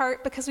live in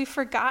part because we've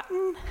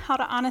forgotten how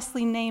to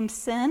honestly name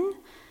sin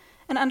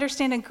and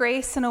understand a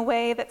grace in a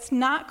way that's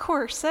not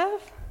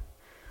coercive,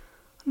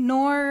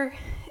 nor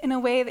in a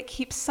way that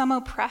keeps some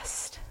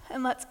oppressed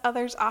and lets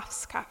others off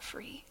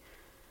scot-free.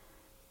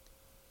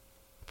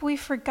 But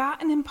we've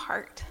forgotten in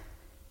part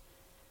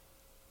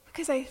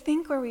because I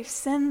think where we've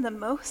sinned the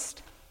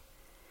most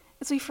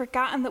is we've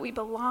forgotten that we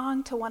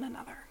belong to one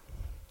another,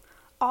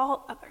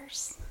 all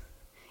others,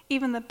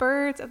 even the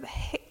birds of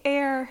the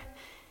air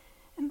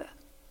and the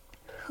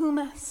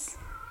humus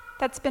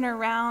that's been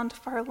around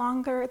far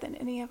longer than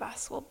any of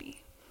us will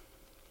be.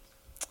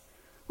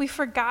 We've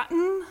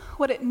forgotten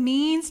what it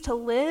means to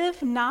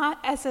live not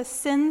as a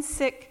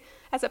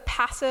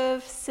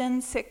passive,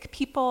 sin-sick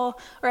people,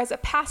 or as a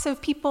passive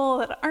people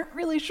that aren't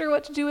really sure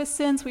what to do with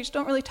sin, so we just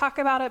don't really talk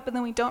about it, but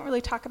then we don't really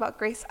talk about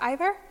grace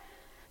either.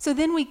 So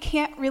then we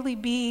can't really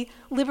be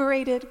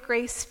liberated,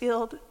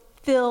 grace-filled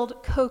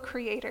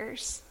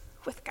co-creators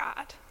with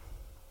God.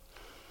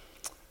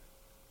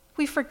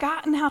 We've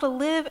forgotten how to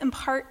live in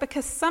part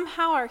because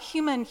somehow our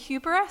human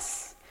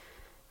hubris,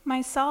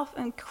 myself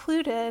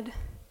included,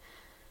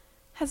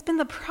 has been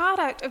the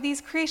product of these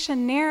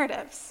creation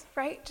narratives,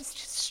 right? Just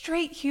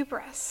straight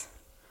hubris.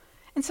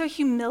 And so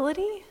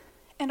humility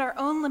and our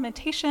own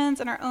limitations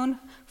and our own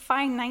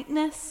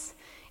finiteness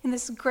in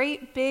this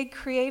great, big,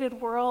 created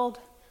world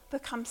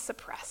becomes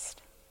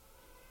suppressed.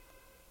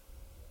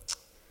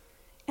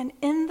 And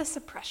in the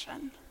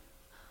suppression,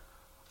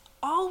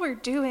 all we're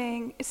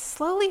doing is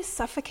slowly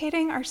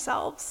suffocating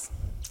ourselves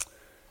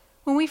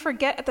when we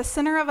forget at the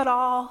center of it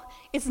all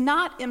is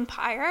not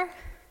empire,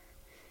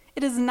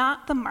 it is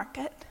not the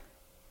market,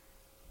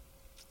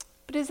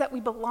 but it is that we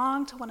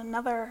belong to one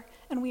another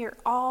and we are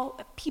all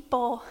a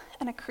people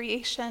and a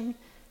creation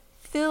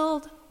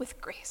filled with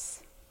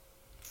grace.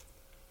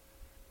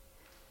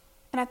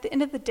 And at the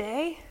end of the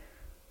day,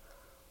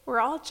 we're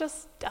all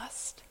just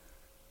dust,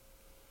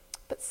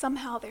 but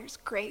somehow there's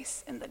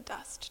grace in the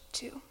dust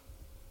too.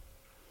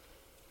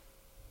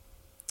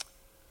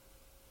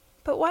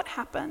 But what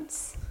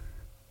happens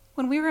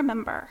when we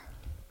remember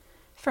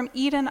from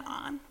Eden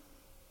on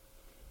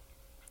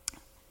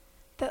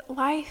that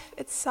life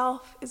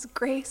itself is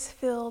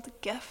grace-filled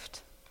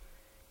gift?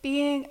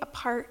 Being a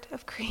part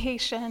of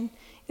creation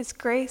is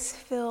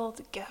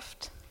grace-filled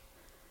gift.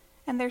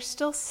 And there's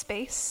still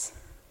space,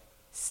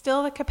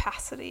 still the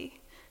capacity,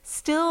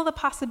 still the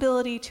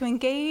possibility to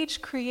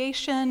engage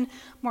creation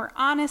more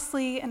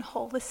honestly and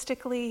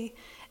holistically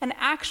and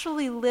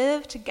actually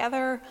live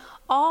together,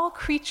 all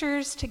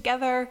creatures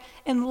together,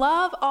 and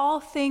love all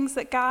things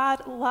that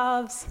God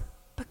loves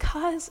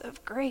because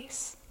of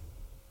grace.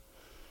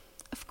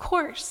 Of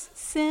course,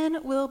 sin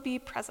will be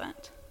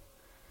present,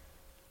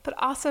 but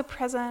also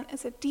present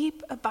is a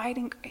deep,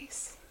 abiding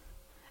grace,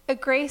 a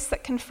grace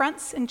that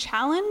confronts and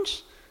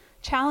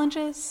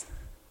challenges,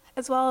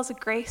 as well as a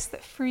grace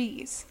that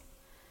frees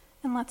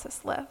and lets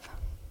us live.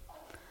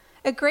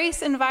 A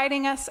grace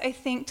inviting us, I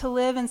think, to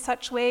live in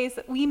such ways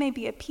that we may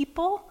be a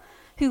people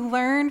who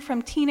learn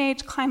from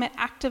teenage climate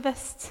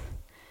activists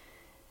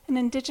and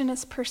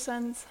indigenous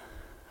persons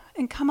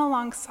and come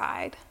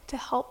alongside to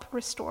help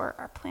restore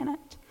our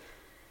planet.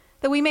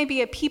 That we may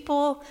be a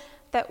people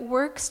that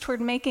works toward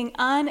making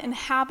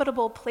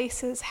uninhabitable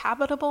places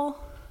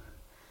habitable.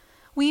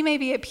 We may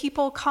be a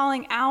people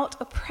calling out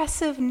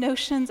oppressive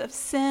notions of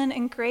sin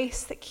and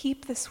grace that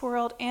keep this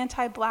world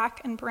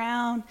anti-black and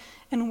brown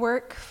and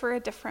work for a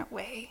different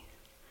way.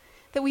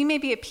 That we may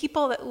be a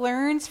people that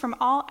learns from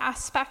all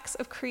aspects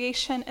of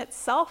creation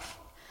itself,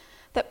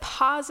 that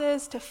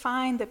pauses to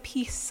find the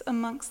peace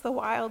amongst the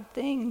wild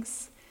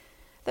things.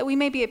 That we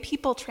may be a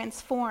people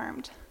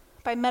transformed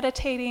by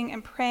meditating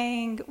and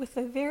praying with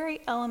the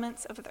very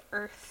elements of the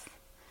earth.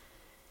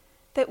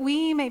 That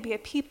we may be a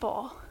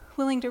people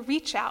willing to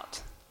reach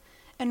out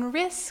and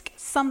risk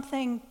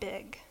something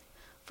big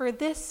for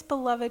this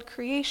beloved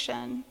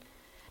creation,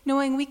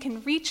 knowing we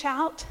can reach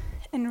out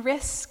and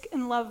risk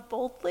and love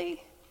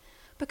boldly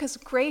because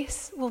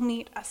grace will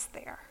meet us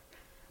there.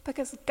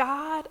 Because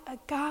God, a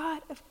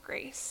God of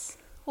grace,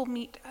 will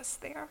meet us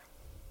there.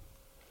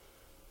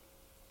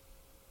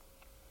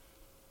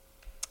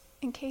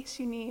 In case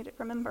you need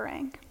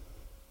remembering,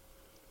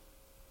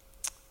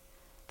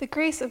 the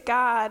grace of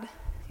God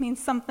means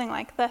something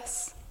like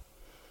this.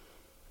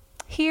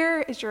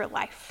 Here is your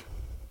life.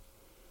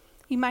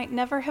 You might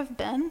never have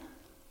been,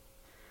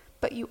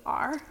 but you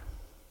are.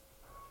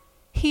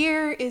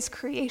 Here is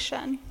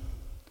creation.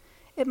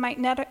 It might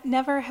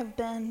never have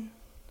been,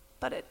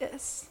 but it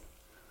is.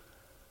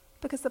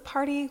 Because the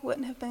party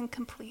wouldn't have been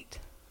complete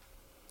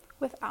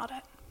without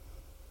it.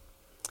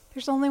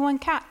 There's only one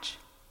catch.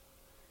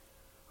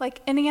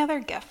 Like any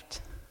other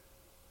gift,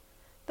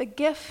 the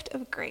gift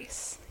of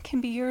grace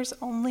can be yours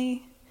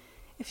only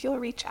if you'll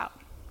reach out.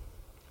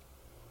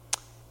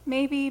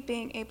 Maybe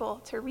being able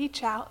to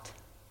reach out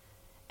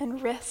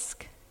and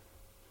risk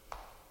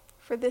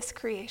for this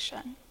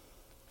creation,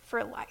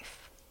 for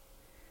life,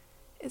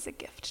 is a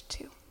gift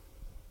too.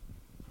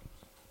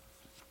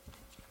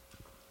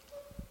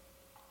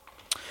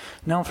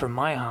 No, for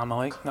my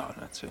homily, no,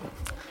 that's it.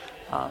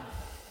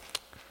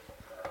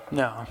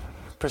 No,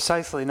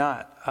 precisely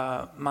not.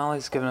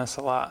 Molly's given us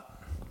a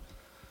lot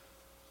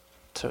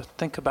to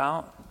think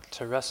about,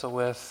 to wrestle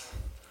with,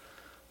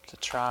 to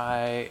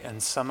try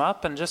and sum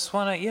up, and just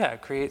want to,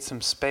 create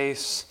some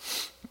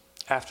space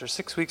after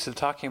 6 weeks of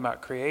talking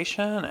about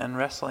creation and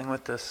wrestling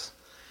with this,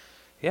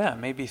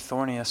 maybe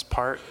thorniest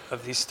part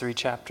of these 3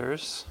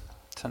 chapters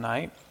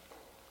tonight.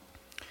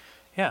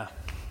 Yeah.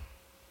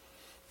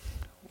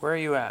 Where are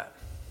you at?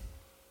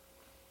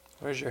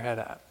 Where's your head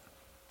at?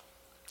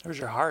 Where's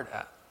your heart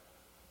at?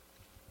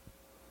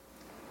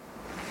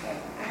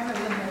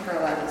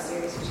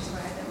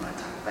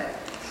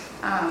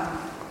 I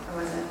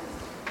wasn't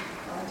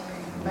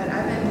volunteering, but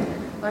I've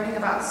been learning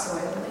about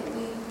soil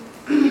lately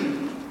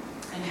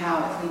and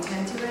how if we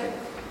tend to it,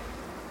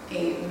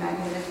 a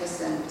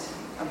magnificent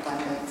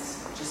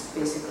abundance just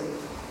basically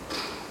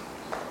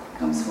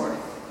comes forth.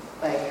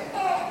 Like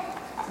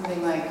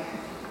something like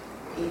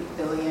 8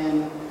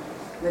 billion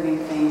living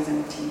things in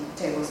a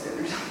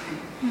tablespoon or something.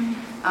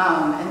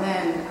 And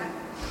then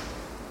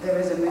there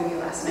was a movie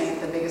last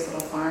night, The Biggest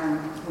Little Farm,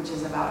 which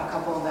is about a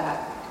couple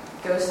that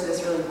goes to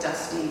this really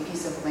dusty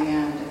piece of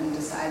land and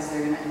decides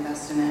they're going to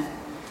invest in it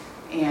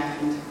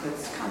and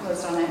puts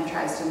compost on it and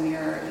tries to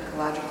mirror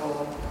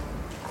ecological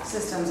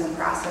systems and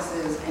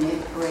processes, and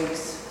it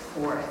breaks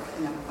forth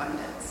in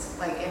abundance.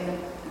 And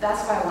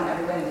that's why I want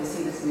everybody to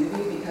see this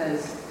movie,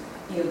 because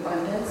the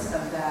abundance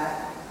of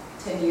that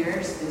 10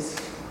 years is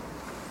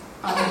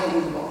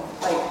unbelievable.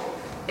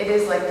 It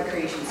is like the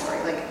creation story,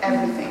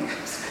 everything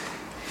comes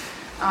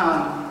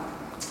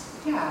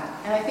back.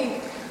 And I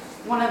think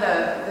one of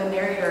the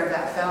narrator of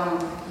that film,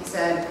 he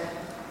said,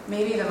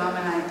 maybe the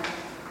moment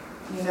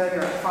you know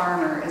you're a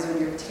farmer is when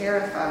you're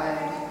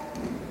terrified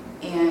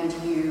and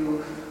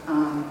you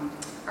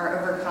are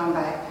overcome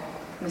by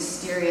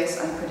mysterious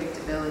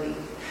unpredictability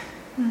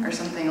or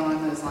something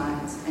along those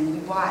lines. And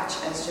you watch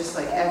as just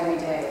every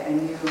day a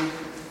new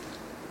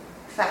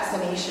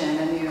fascination,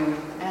 and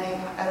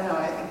I don't know,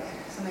 I think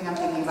something I'm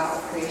thinking about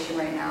with creation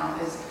right now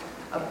is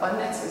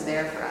abundance is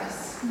there for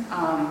us.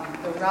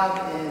 The rub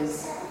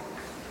is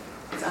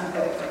it's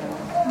unpredictable,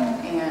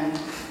 and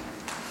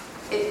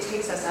it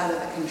takes us out of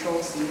the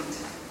control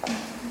seat.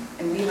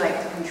 And we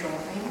like to control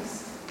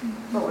things,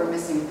 but we're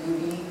missing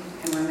beauty,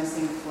 and we're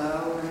missing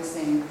flow, we're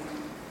missing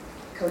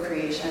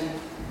co-creation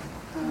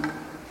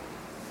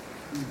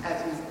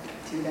as we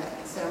do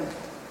that. So.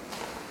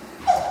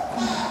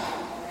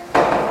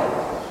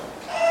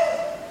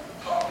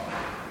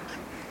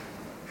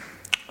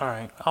 All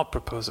right, I'll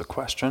propose a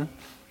question.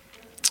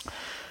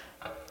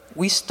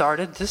 We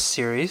started this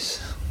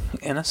series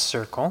in a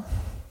circle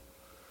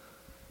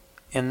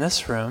in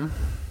this room,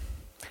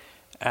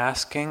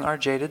 asking our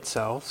jaded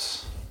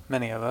selves,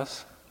 many of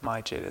us, my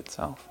jaded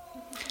self,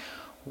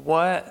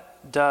 what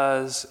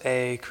does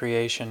a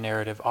creation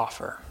narrative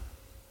offer?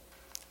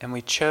 And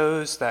we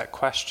chose that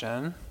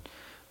question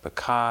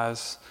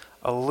because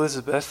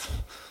Elizabeth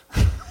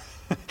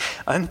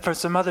and for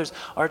some others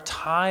are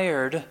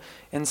tired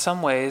in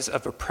some ways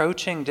of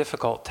approaching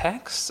difficult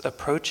texts,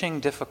 approaching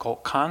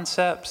difficult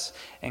concepts,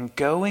 and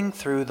going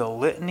through the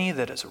litany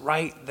that is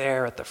right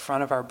there at the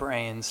front of our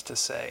brains to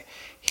say,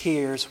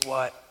 here's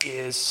what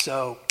is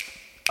so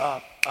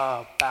up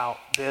about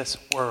this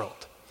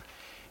world.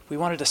 We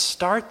wanted to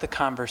start the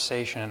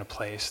conversation in a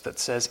place that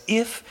says,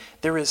 if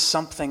there is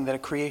something that a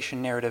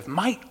creation narrative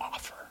might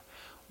offer,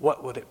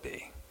 what would it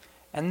be?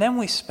 And then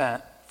we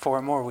spent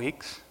 4 more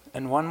weeks,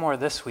 and 1 more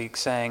this week,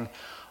 saying,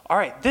 all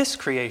right, this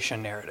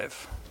creation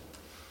narrative,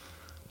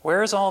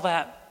 where's all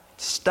that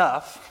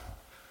stuff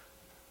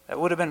that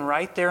would have been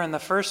right there in the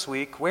first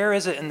week? Where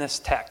is it in this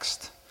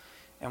text?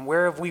 And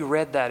where have we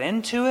read that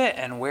into it?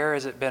 And where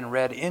has it been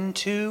read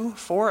into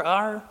for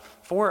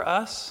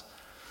us?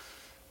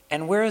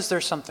 And where is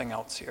there something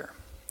else here?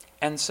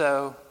 And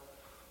so,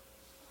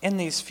 in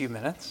these few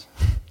minutes,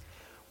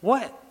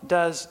 what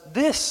does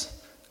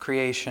this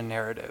creation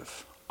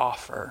narrative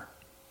offer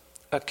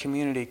a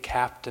community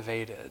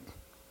captivated,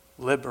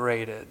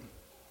 liberated,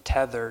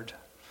 tethered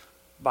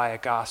by a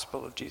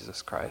gospel of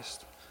Jesus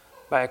Christ,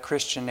 by a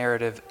Christian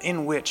narrative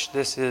in which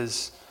this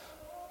is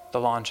the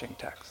launching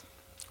text?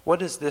 What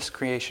does this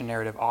creation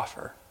narrative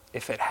offer,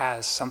 if it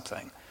has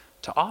something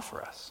to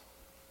offer us?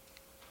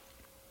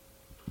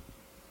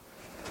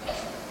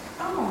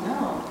 Oh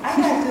no, I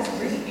got just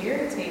really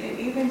irritated,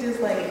 even just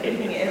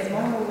reading it. As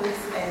Mona was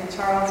and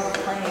Charles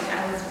were playing,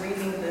 I was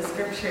reading the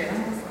scripture and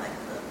I was like,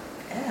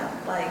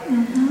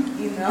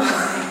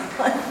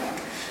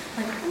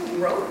 who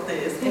wrote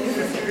this? And this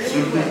is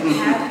really what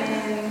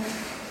happened.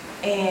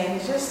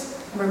 And just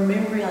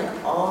remembering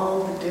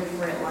all the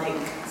different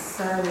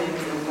sermons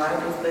and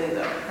Bible studies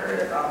I've heard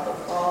about the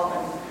fall,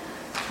 and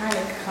trying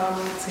to come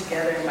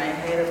together in my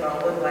head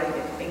about what do I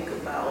even think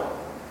about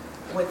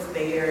what's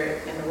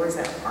there and the words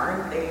that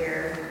aren't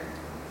there,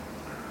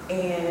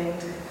 and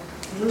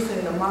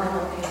listening to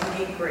Monica and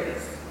get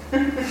grace.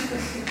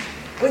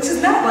 Which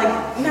is not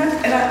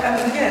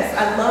yes,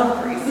 I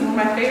love grace. It's one of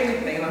my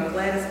favorite things. I'm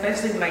glad,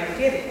 especially when I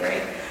get it,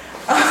 right?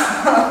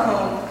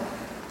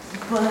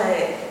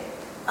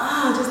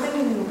 Just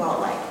thinking about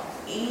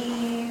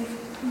Eve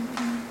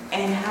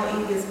and how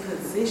Eve is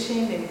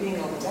positioned and being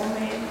a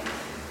woman.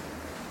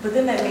 But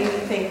then that made me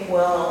think,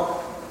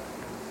 well,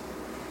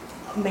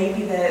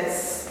 maybe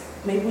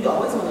we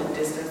always want to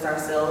distance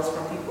ourselves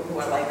from people who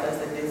are like us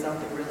that did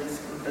something really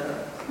screwed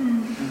up.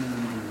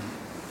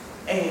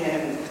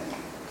 And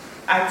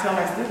I tell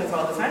my students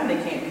all the time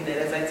they can't do that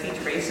as I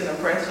teach race and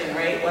oppression,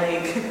 right?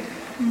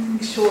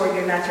 Sure,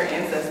 you're not your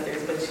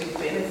ancestors, but you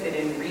benefit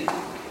and reap,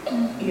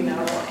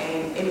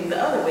 and in the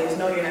other ways,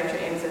 no, you're not your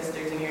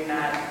ancestors and you're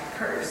not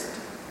cursed,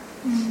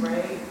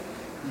 right?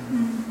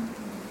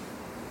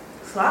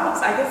 So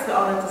I guess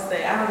all that to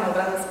say, I don't know,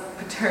 but I was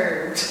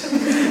perturbed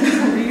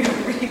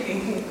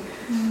reading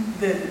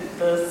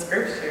the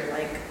scripture,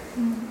 like,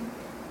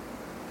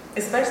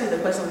 especially the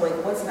question of, like,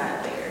 what's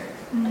not there?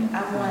 Like,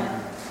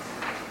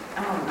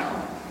 I don't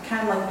know.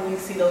 Kind of like when you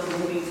see those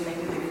movies and they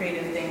do the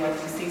creative thing, like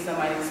you see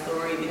somebody's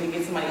story, then you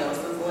get somebody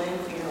else's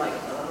lens, and you're like,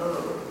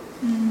 oh,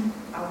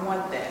 I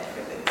want that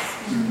for this.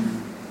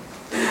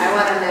 I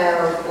want to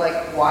know,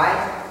 like,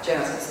 why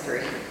Genesis 3?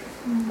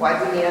 Why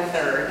do we need a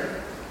third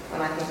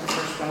when I think the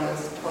first one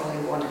was totally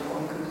wonderful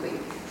and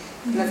complete?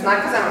 And it's not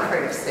because I'm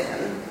afraid of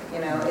sin. You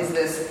know, is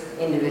this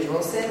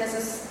individual sin? Is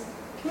this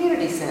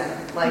community sin?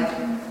 Like,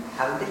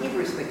 how did the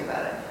Hebrews think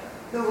about it?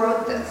 Who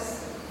wrote this?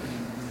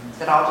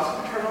 Is it all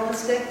just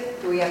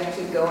paternalistic? Do we have to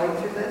keep going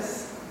through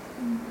this?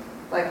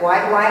 Like,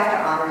 why do I have to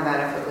honor that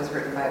if it was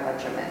written by a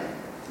bunch of men?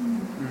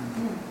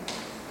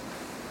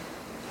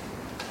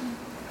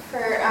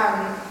 For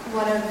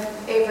one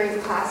of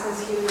Avery's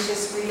classes, he was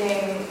just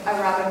reading a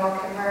Robin Wall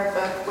Kimmerer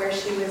book where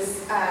she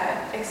was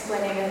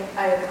explaining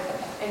an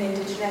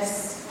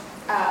indigenous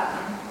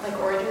like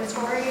origin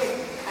story,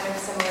 kind of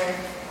similar.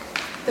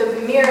 The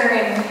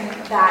mirroring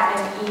that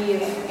in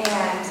Eve,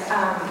 and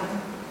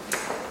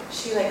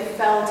she like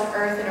fell to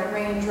earth in a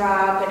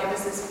raindrop, and it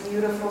was this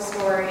beautiful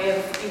story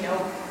of, you know,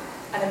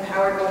 an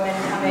empowered woman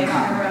coming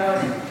on her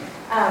own.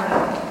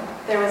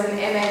 There was an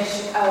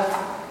image of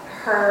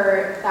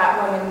her, that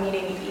woman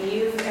meeting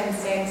Eve and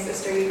saying,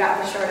 "Sister, you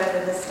got the short end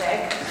of the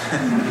stick."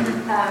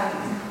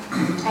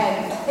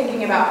 And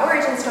thinking about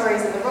origin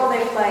stories and the role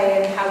they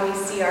play and how we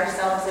see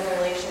ourselves in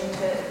relation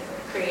to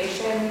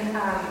creation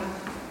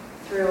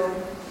through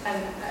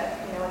an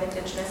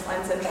indigenous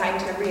lens, and trying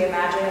to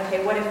reimagine,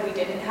 okay, what if we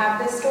didn't have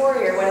this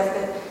story, or what if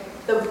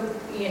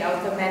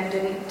the men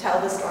didn't tell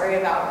the story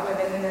about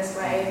women in this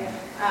way,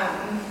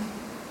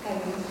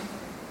 and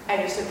I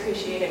just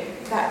appreciated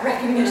that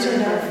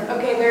recognition of,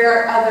 okay, there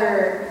are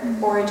other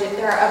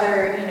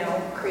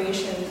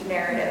creation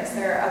narratives,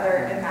 there are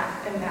other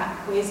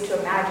ways to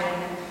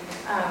imagine,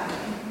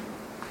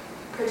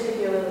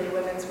 particularly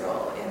women's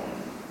role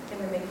in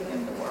the making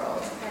of the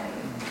world, and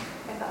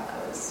I thought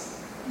that was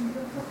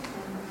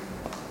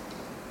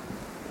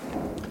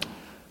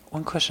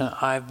One question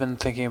I've been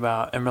thinking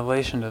about in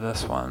relation to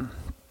this one,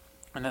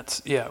 and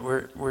it's,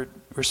 we're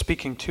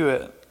speaking to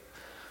it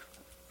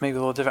maybe a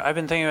little different. I've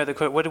been thinking about the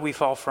question, what did we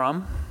fall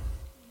from?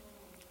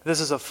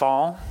 This is a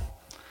fall.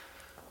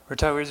 We're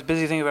just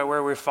busy thinking about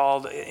where we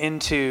fall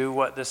into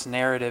what this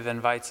narrative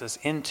invites us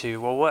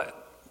into. Well,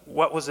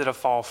 what was it a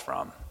fall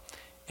from?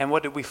 And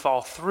what did we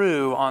fall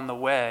through on the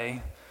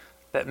way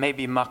that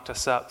maybe mucked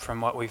us up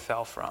from what we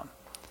fell from?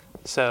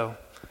 So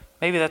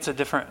maybe that's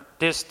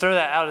just throw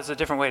that out as a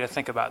different way to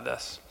think about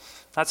this.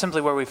 Not simply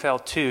where we fell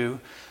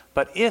to,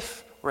 but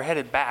if we're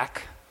headed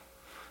back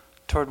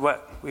toward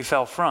what we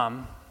fell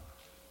from.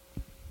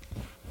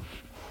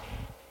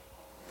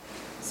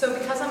 So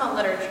because I'm a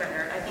literature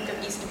nerd, I think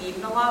of East of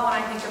Eden a lot when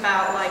I think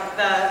about like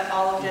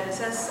all of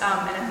Genesis.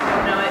 And if you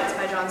don't know it, it's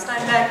by John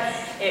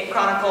Steinbeck. It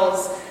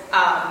chronicles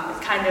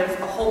kind of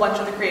a whole bunch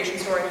of the creation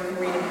story. You can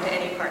read into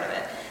any part of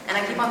it. And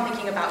I keep on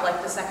thinking about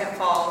like the second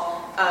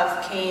fall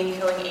of Cain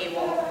killing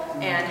Abel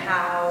and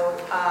how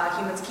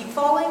humans keep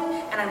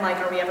falling. And I'm like,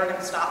 are we ever going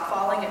to stop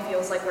falling? It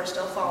feels like we're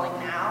still falling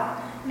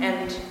now.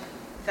 And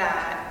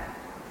that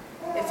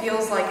it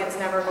feels like it's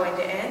never going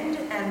to end.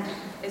 And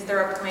is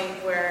there a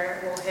point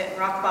where we'll hit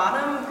rock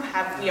bottom?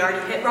 Have we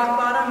already hit rock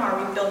bottom?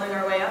 Are we building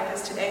our way up?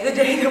 Is today the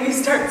day that we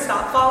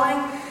stop falling?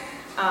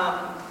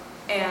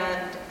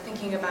 And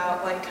thinking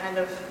about like kind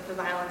of the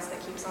violence that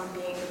keeps on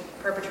being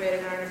perpetrated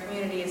in our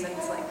communities, and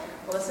it's like,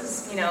 well, this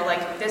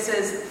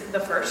is the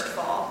first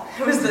fall.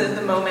 It was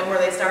the moment where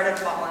they started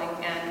falling,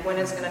 and when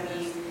is going to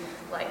be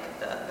like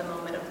the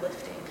moment of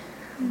lifting,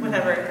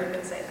 whatever you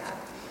can say that.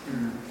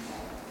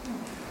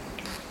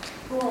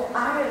 Well,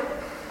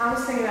 I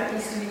was thinking about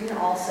East of Eden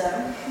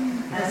also,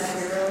 as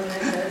we were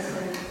looking at this,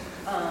 and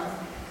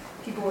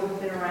people who have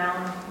been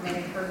around may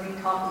have heard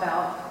me talk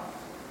about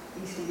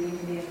East of Eden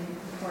being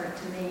important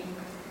to me.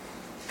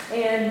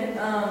 And,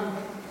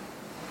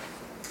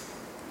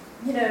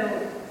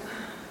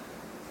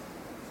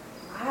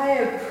 I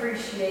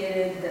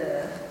appreciated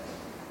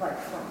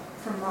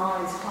from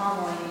Molly's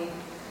homily,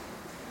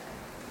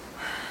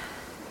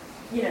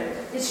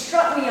 it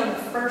struck me on the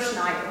first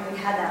night when we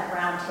had that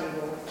round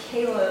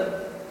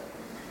table,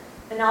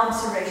 an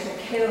observation that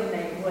Caleb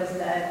made was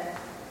that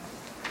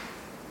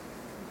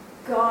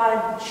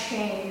God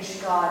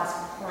changed God's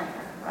plan,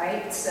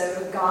 right?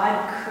 So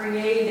God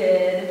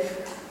created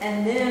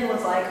and then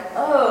was like,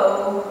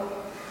 oh,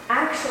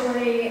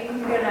 actually,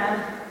 I'm going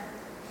to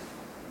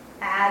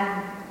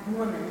add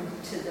woman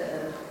to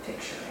the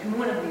picture in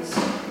one of these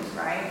stories,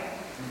 right?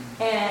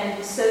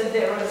 And so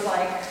there was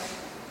like,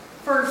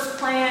 first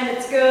plan,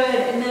 it's good,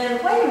 and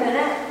then, wait a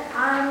minute,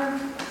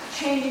 I'm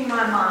changing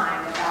my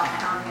mind about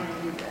how I'm going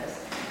to do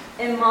this.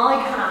 And Molly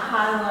kind of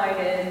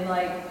highlighted,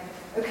 like,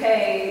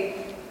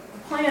 okay, the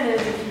plan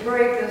is if you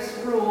break this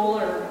rule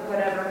or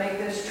whatever, make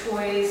this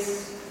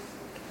choice,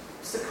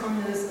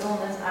 succumb to this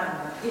illness, I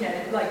don't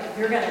know, like,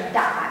 you're going to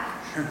die.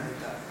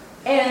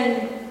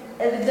 And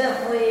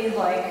evidently,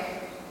 like,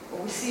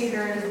 what we see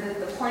here is that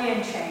the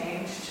plan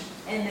changed,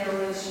 and there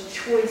was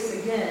choice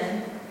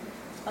again,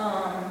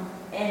 and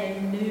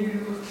a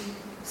new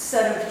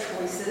set of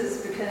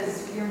choices,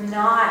 because you're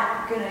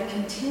not going to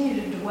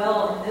continue to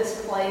dwell in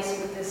this place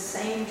with this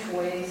same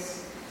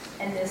choice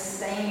and this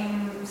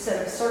same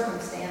set of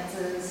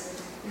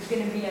circumstances. There's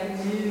going to be a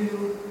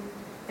new,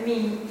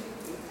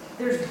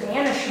 there's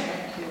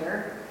banishment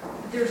here,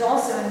 but there's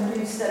also a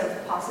new set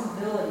of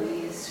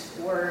possibilities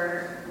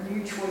for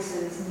new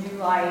choices, new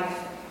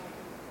life.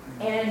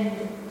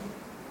 And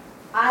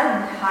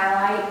I'd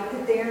highlight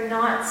that they are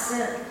not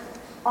sent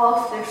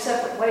off their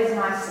separate ways in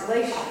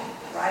isolation,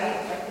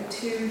 right? Like the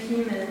two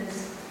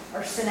humans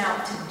are sent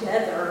out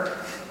together.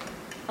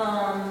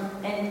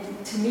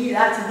 And to me,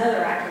 that's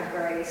another act of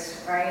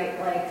grace, right?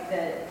 Like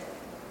that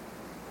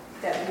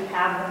we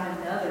have one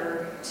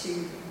another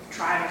to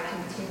try to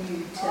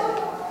continue to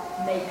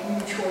make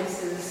new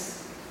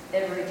choices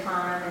every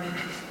time. And,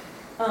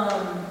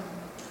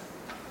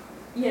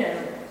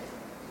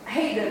 I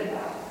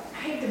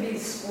hate to be the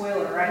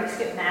spoiler. I used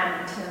to get mad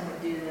when Tim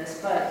would do this,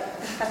 but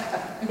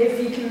if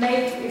you can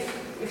make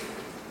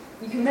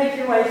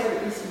your way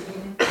through East of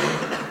Eden,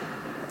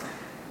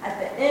 at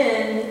the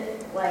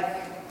end,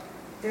 like,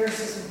 there's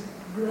this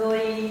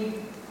really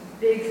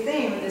big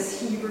thing with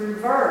this Hebrew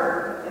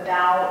verb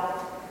about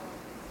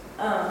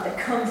that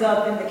comes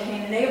up in the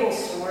Cain and Abel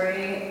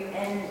story,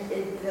 and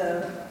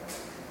the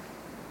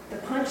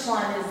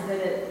punchline is that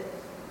it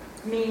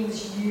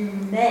means you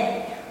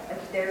may.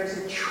 Like, there's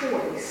a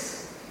choice.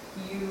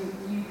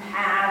 You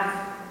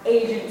have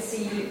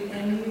agency,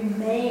 and you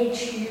may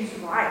choose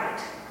right.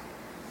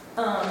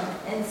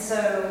 And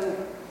so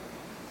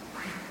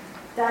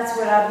that's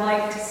what I'd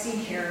like to see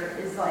here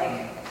is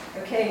like,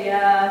 okay,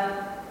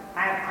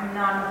 I'm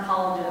not an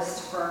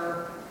apologist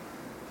for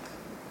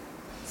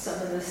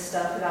some of this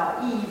stuff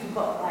about Eve,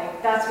 but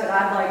like that's what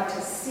I'd like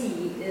to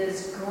see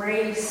is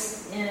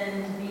grace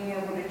in being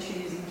able to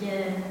choose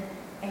again,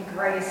 and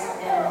grace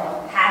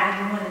in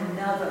having one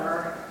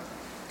another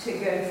to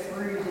go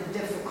through the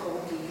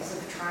difficulties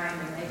of trying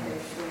to make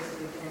those choices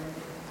again.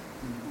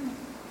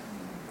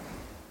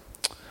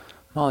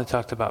 Molly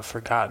talked about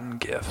forgotten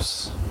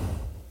gifts.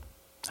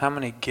 How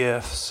many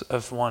gifts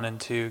of 1 and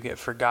 2 get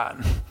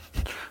forgotten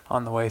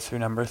on the way through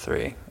number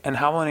 3? And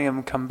how many of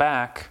them come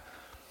back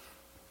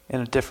in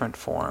a different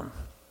form,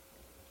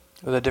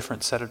 with a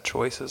different set of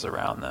choices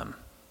around them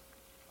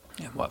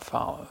and what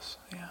follows?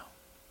 Yeah.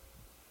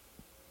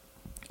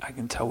 I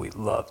can tell we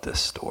love this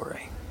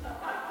story.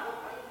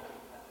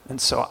 And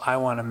so I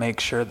want to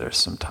make sure there's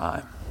some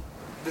time.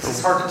 This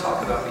is hard to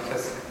talk about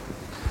because,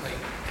 like,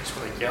 I just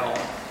want to yell,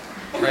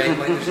 right?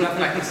 Like, there's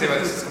nothing I can say about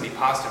this that's going to be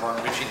positive or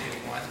enriching to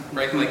anyone,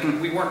 right? Like,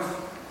 we weren't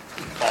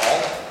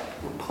called,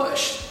 we're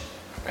pushed,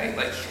 right?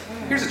 Like,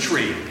 here's a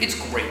tree, it's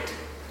great,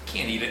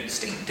 can't eat it,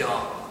 stay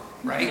dumb,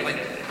 right? Like,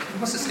 who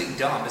wants to stay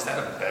dumb? Is that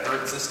a better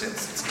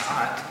existence? It's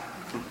not,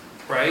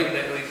 right?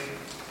 That, like,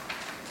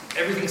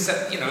 everything's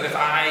set, if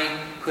I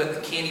put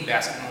the candy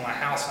basket in my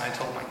house and I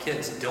told my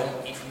kids,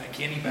 don't eat from that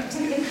candy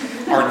basket,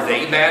 are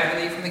they bad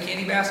when they eat from the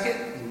candy basket?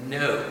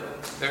 No,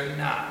 they're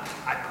not.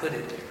 I put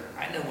it there.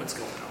 I know what's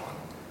going on,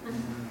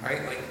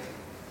 right? Like,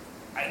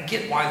 I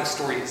get why the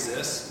story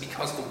exists,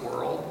 because the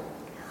world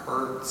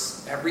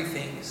hurts.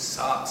 Everything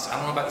sucks. I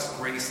don't know about this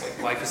grace,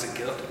 like life is a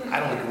gift. I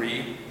don't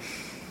agree.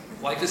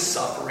 Life is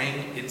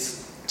suffering.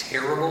 It's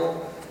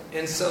terrible.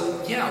 And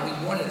so, yeah, we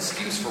want an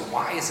excuse for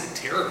why is it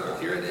terrible.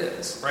 Here it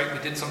is, right? We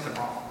did something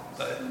wrong,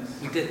 but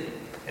we didn't.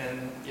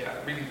 And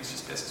yeah, reading this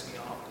just pisses me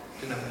off.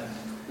 Didn't know that.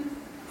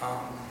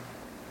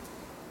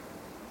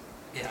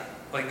 Yeah,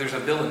 like there's a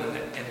villain in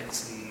it, and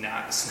it's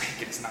not a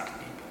snake. It's not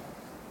people.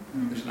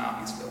 There's an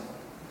obvious villain.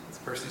 It's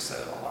the person who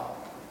set it all up.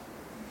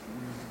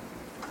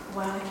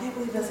 Wow, I can't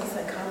believe as a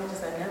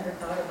psychologist I never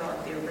thought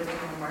about the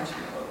original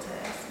marshmallow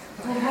test.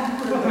 Put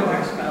the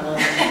marshmallow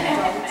in,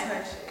 don't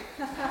touch it.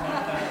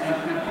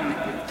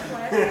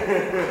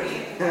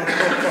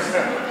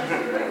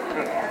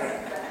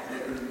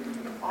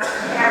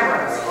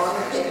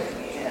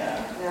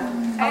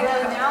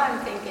 Although now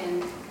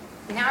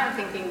I'm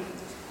thinking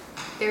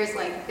there's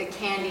like the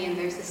candy and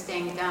there's the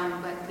staying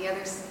dumb, but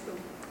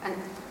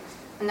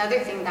another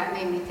thing that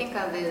made me think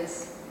of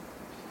is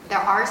there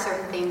are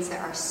certain things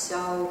that are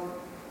so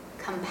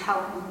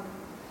compelling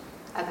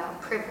about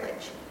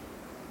privilege.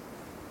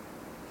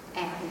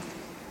 And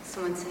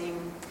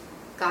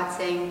God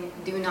saying,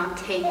 do not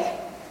take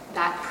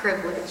that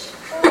privilege.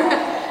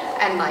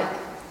 And like,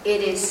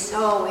 it is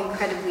so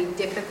incredibly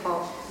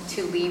difficult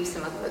to leave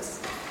some of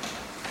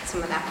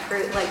that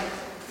fruit. Like,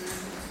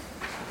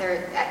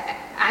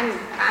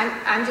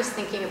 I'm just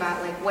thinking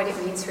about like what it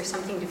means for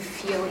something to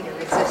feel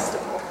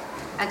irresistible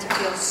and to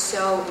feel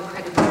so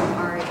incredibly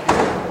hard.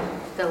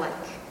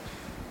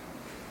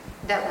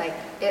 That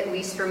at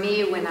least for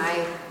me, when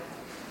I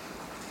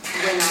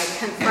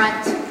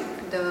confront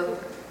the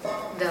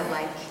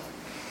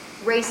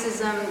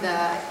racism,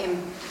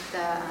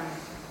 the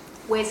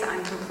ways that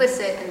I'm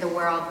complicit in the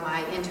world,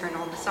 my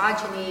internal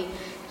misogyny,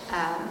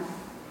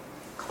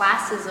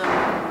 classism,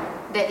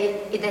 that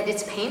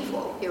it's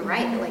painful. You're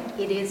right. Like,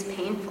 it is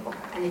painful,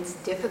 and it's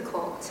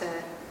difficult to.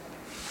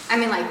 I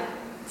mean, like,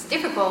 it's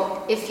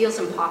difficult. It feels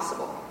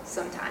impossible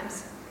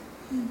sometimes.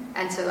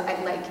 And so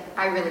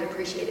I really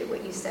appreciated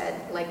what you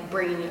said, like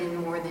bringing in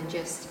more and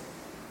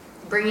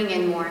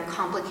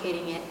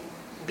complicating it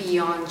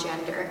beyond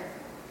gender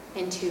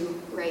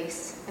into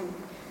race. And,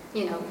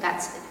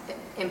 that's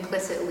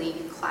implicitly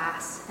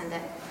class, and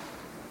that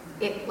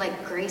it,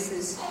 like, grace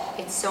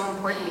it's so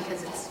important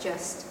because it's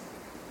just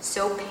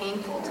so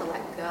painful to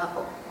let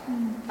go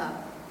of,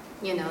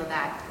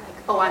 that, like,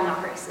 oh, I'm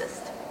not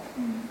racist.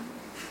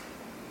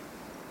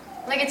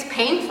 Like, it's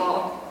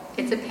painful.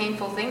 It's a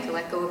painful thing to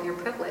let go of your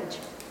privilege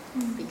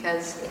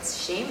because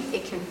it's shame.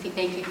 It can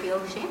make you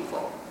feel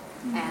shameful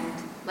and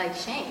like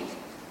shamed.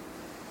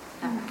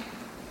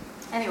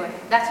 Anyway,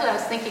 that's what I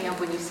was thinking of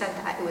when you said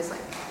that. It was like,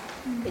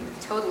 it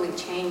totally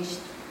changed.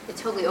 It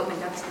totally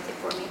opened up something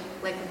for me.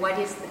 Like, what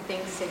is the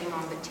thing sitting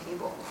on the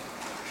table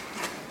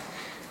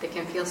that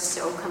can feel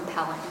so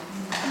compelling?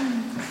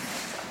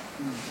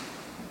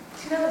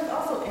 It's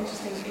also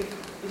interesting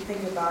if we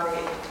think about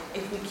it,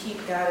 if we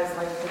keep God as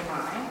like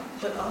divine,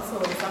 but also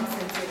in some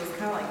sense it was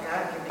kind of like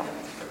God giving us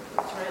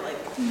privilege, right? Like,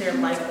 they're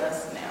like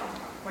us now,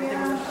 right?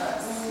 There was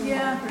us.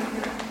 Yeah.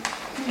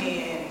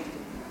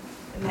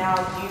 And now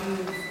you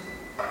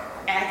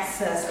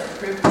access a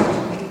privilege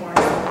we weren't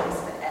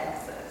supposed to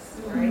access,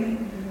 right?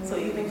 So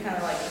even kind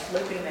of like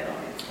flipping that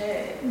on its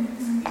head,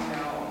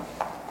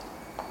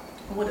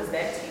 what does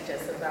that teach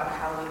us about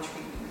how we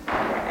treat people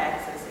who are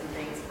accessing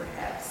things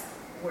perhaps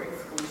were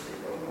exclusive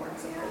or weren't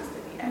supposed to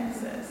be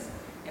accessed,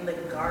 and the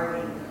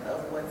guarding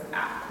of what's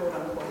quote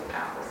unquote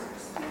ours.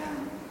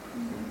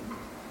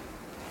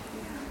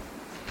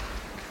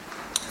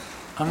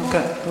 I'm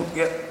good. Oh,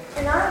 yeah.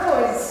 And I've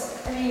always,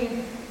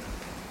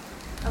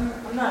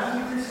 I'm not a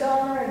Hebrew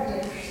scholar. I'd be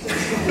interested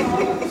to talk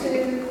to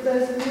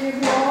those of you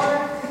who are,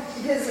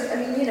 because,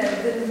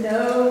 the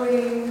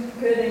knowing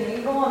good and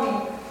evil,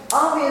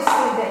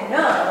 obviously they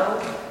know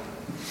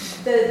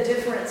the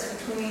difference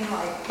between,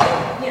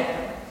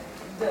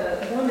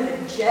 the woman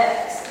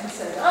objects and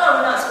says, oh,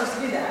 we're not supposed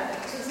to do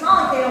that. So it's not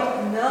like they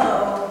don't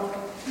know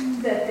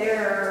that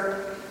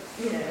they're,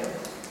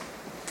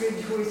 good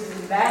choices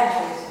and bad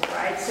choices,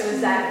 right? So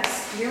is that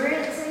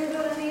experiencing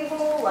good and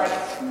evil? Like,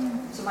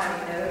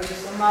 somebody knows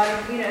somebody,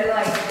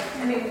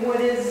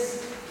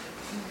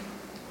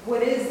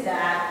 what is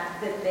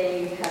that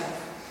they have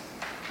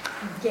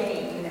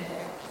gained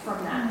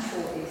from that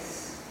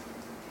choice?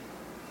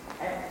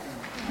 I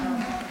don't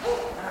know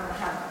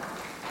how,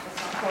 it's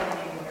not quite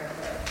anywhere,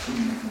 but.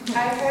 I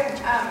heard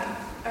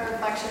a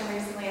reflection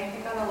recently, I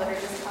think on the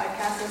Liturgist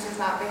podcast. This is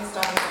not based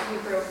on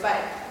Hebrew, but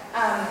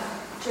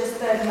just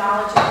the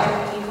knowledge of good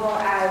and evil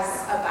as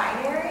a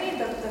binary,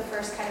 the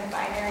first kind of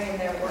binary in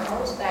their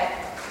world, that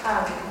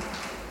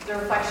the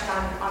reflection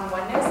on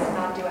oneness and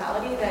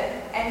non-duality,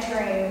 that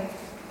entering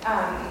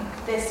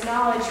this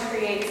knowledge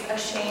creates a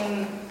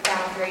shame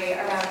boundary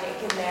around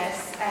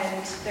nakedness,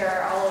 and there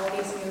are all of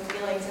these new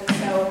feelings, and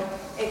so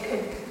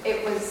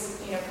it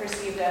was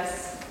perceived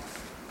as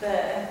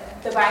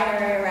the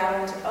binary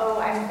around, oh,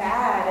 I'm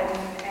bad,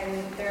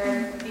 and there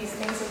are these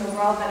things in the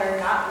world that are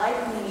not like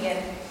me,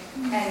 and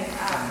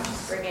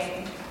just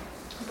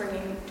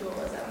bringing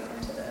dualism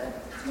into the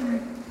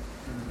spirit.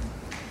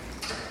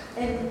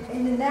 And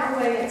in that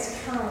way,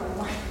 it's kind of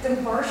like the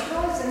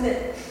marshmallows, and that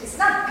it's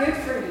not good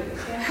for you.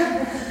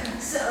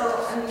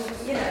 So,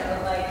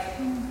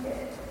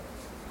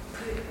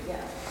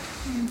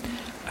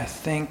 I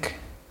think,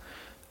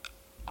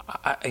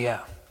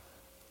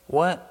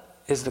 what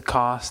is the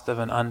cost of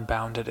an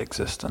unbounded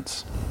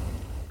existence?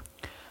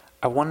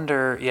 I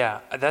wonder,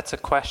 that's a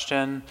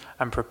question.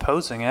 I'm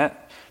proposing it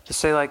to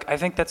say, I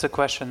think that's a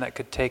question that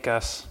could take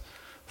us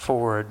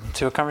forward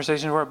to a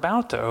conversation we're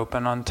about to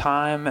open on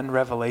time and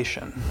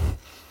revelation,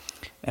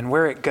 and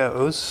where it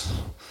goes,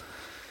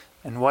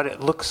 and what it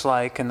looks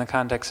like in the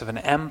context of an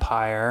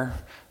empire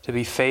to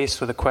be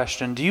faced with a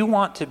question: do you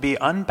want to be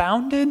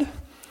unbounded,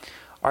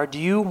 or do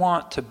you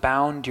want to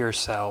bound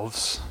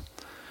yourselves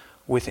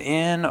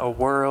within a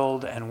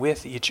world and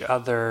with each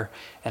other,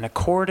 and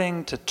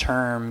according to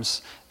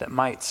terms that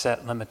might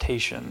set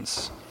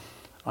limitations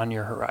on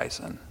your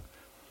horizon?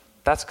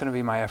 That's going to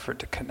be my effort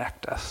to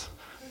connect us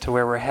to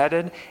where we're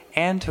headed,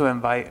 and to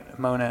invite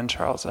Mona and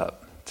Charles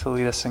up to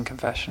lead us in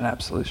confession and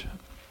absolution.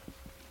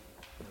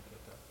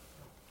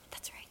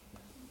 That's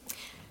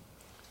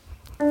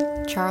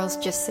right. Charles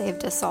just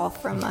saved us all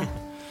from a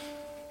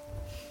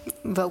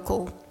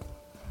vocal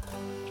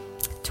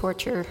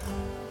torture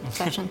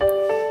session.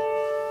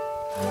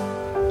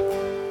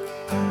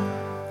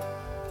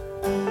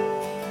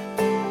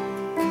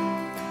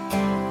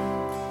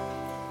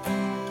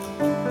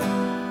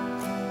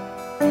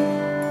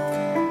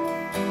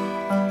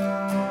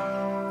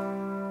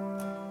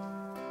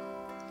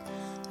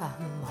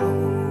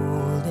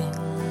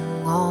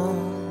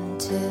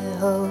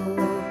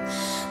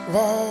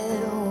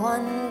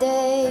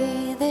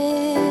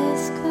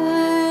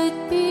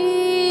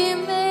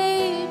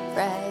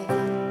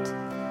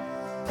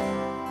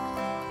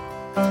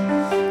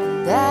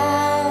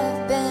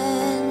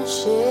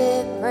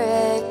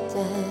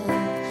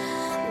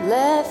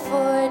 left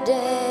for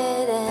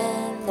dead,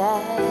 and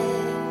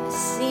I've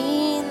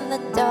seen the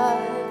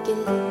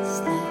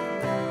darkest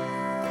night.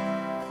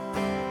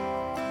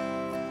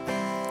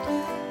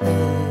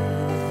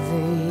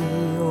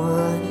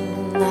 Everyone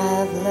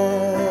I've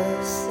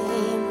loved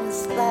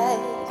seems like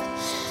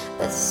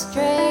a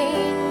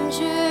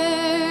stranger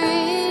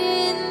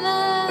in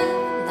the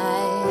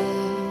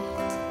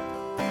night,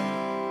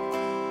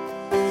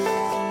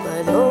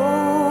 but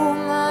oh,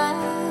 my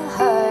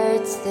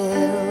heart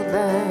still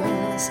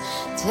burns,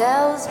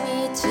 tells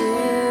me to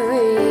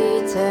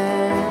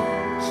return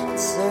and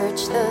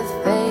search the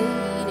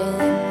fading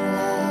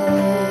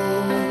light.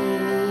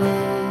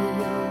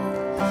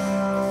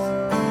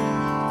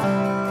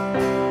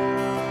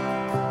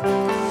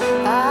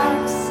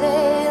 I'm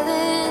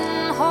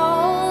sailing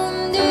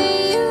home to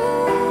you.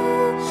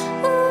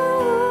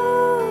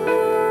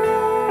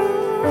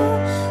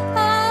 I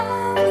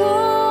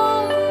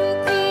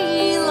won't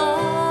be long,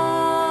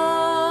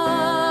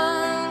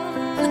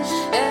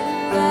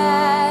 and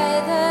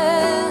by the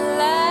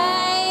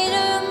light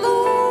of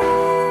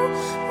moon,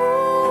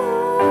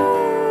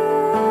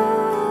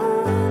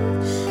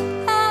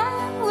 I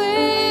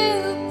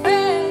will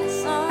press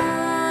on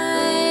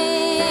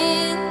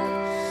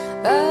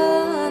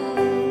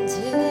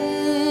until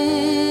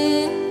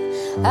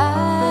I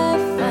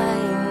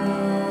find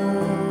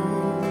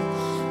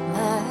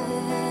my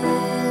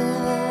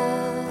love.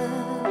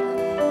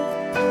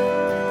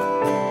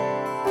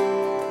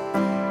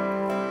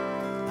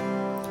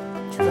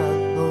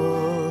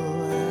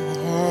 Trouble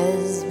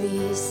has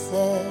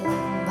beset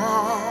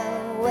my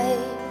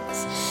ways,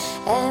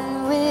 and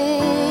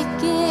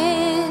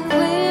wicked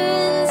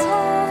winds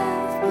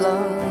have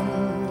blown.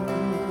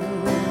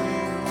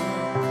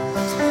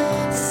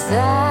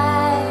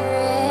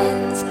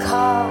 Sirens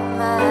call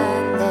my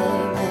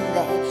name, and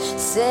they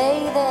say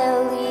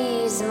they'll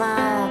ease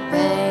my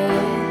pain,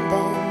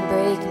 then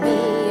break me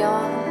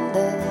on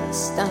the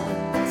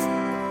stones.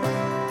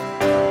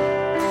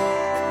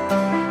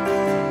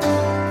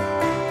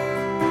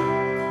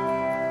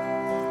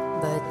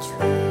 But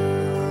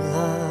true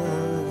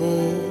love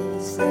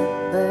is the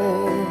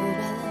burden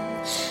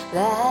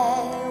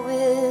that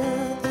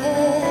will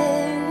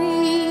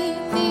carry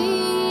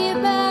me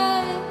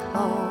back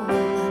home,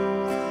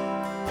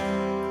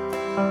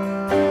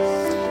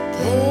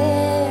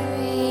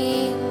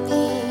 carry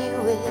me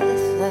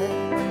with the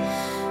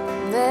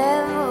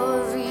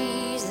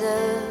memories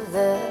of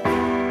the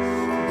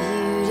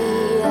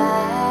beauty I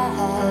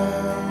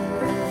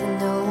have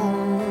known.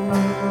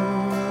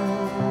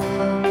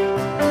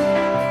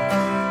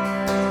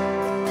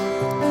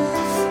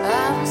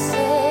 I'm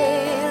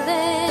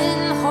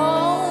sailing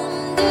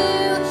home to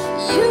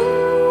you.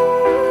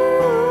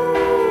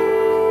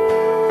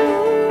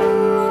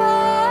 I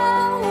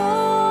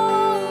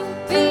won't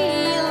be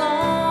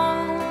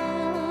long,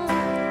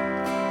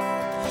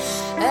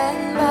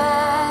 and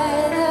by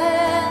the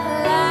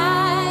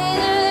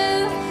light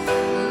of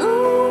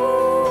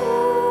moon,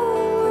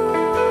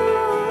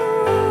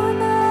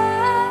 I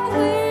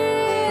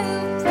will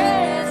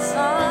press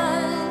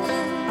on.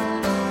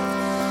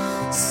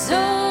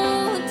 So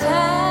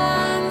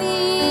tie me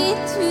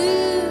to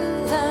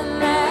the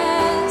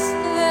mast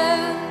of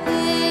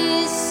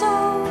this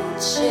old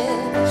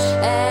ship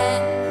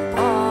and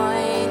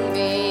point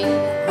me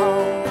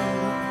home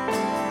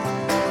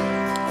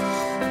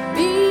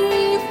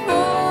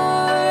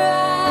before I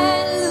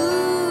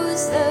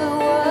lose the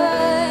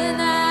one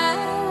I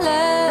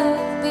love,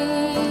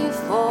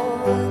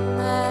 before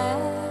my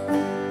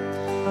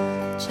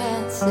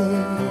chance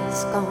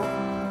is gone.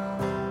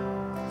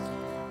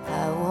 I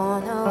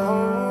wanna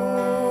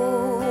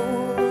hold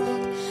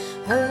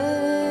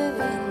her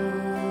in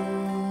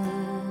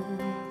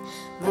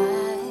my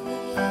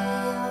arms.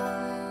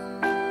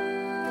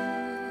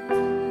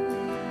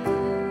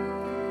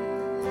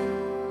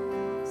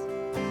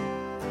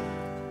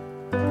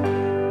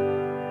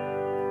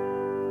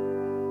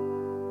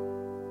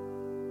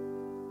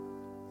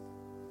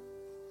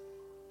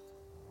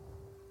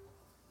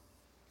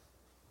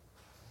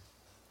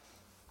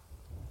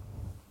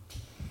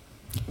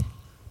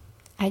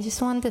 I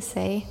just wanted to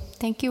say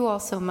thank you all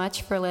so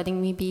much for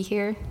letting me be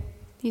here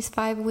these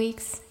 5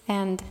 weeks,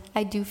 and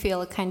I do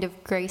feel a kind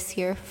of grace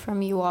here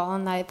from you all,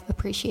 and I've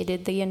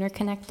appreciated the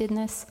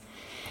interconnectedness.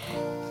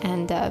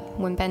 And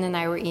when Ben and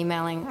I were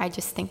emailing, I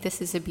just think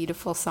this is a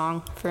beautiful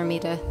song for me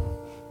to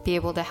be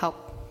able to help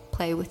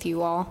play with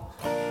you all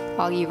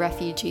you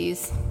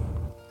refugees.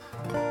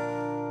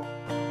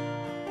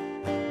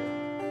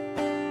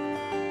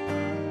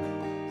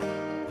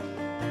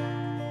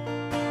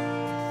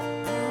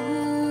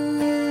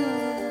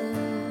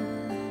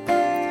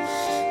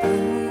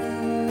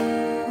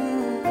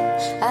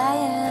 I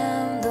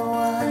am the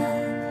one.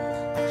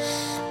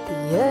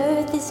 The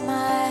earth is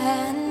my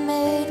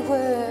handmade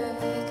work.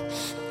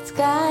 The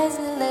skies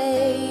are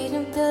laid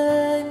in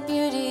blood,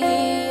 beauty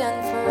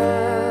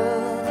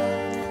unfurled.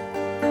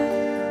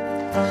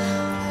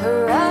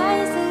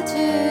 Horizon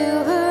to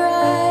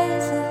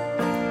horizon,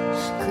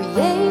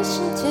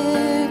 creation to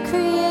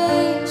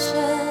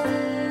creation.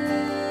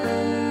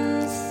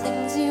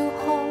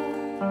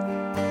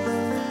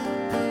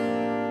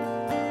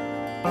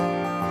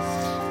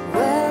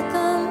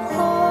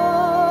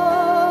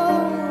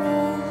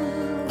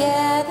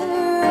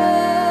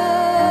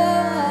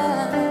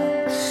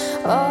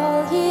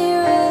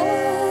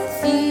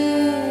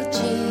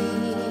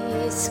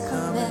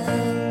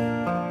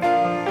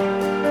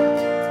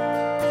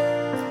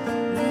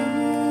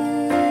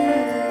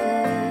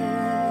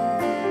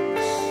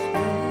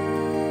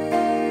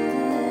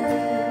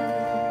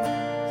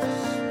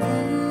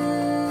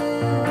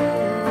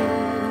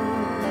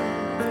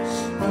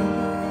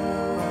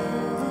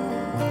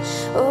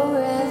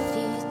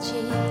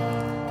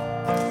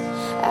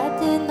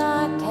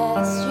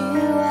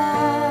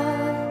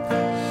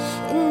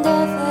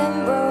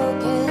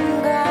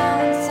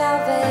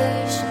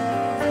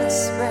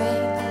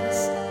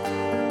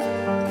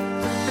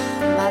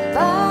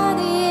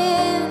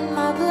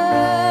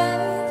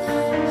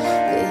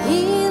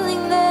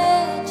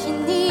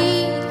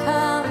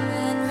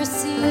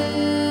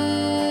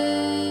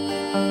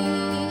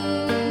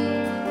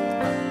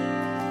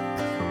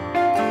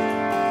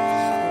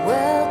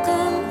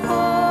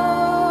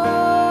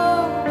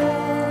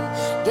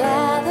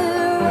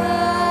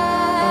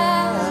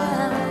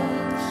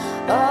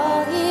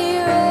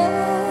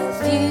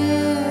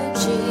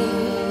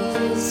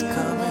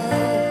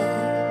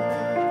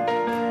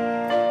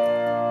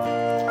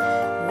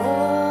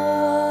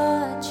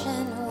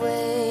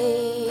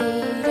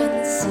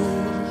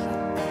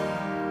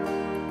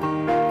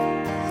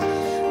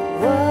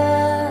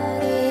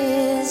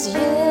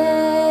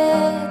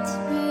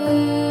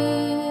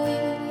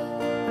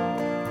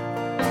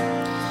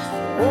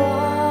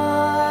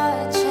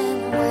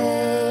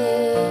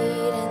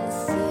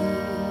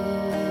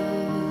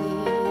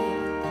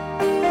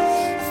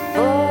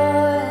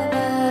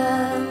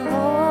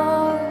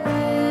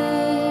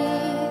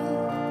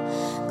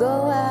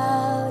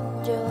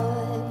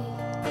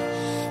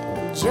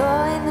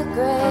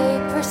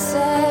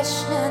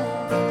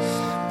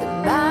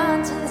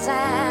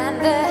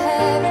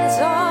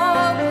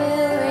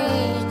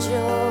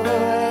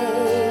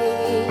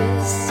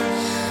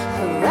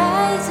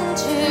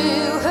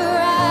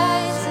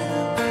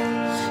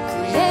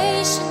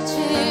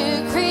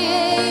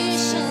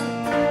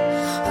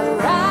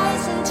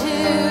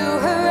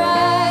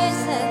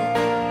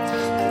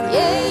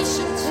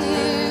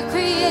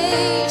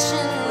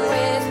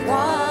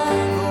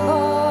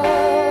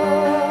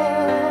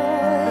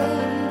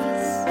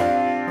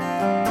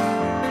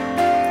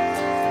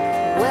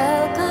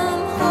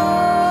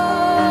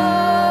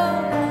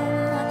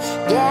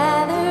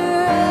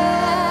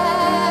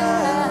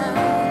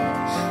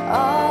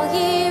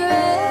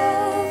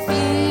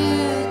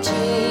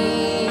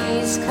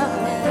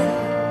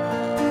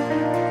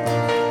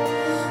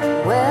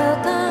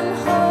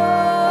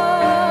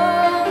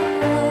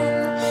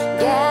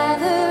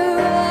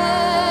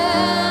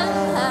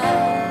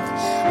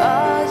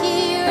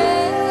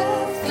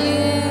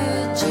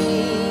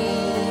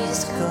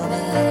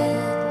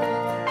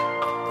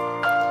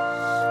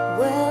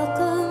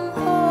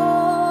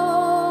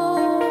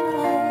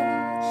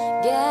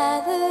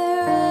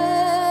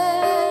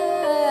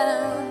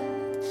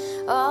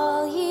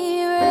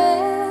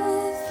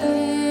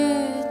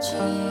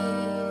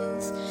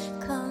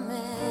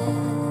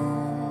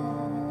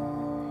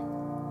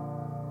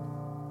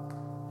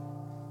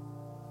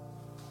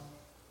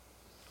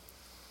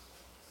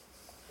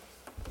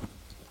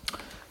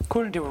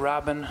 According to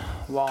Robin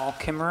Wall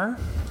Kimmerer,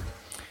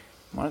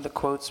 one of the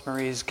quotes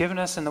Marie's given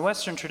us, in the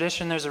Western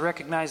tradition, there's a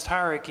recognized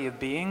hierarchy of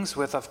beings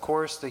with, of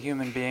course, the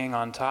human being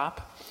on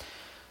top.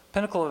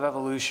 Pinnacle of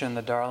evolution,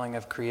 the darling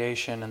of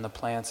creation, and the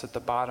plants at the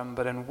bottom,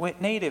 but in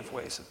native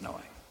ways of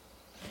knowing.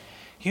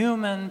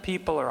 Human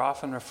people are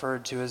often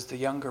referred to as the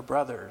younger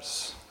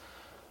brothers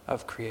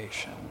of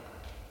creation.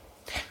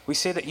 We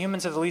say that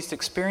humans have the least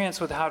experience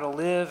with how to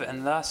live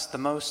and thus the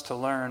most to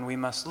learn. We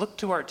must look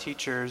to our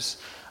teachers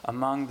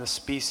among the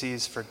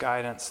species for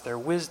guidance. Their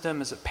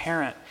wisdom is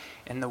apparent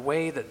in the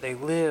way that they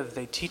live.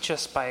 They teach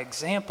us by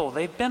example.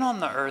 They've been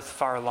on the earth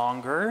far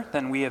longer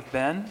than we have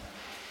been,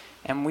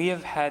 and we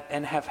have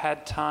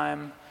had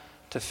time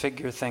to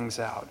figure things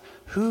out.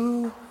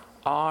 Who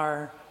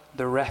are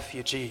the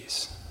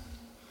refugees?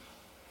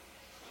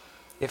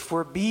 If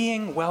we're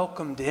being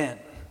welcomed in,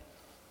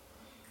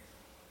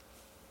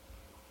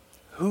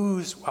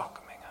 who's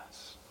welcoming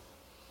us?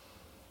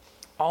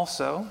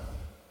 Also,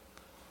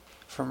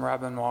 from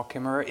Robin Wall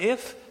Kimmerer,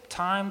 if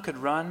time could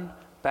run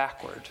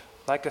backward,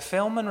 like a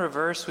film in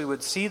reverse, we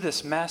would see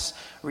this mess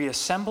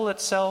reassemble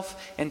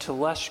itself into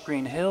lush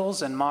green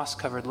hills and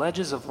moss-covered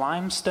ledges of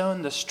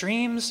limestone. The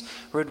streams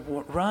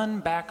would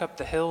run back up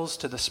the hills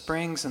to the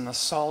springs, and the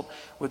salt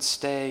would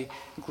stay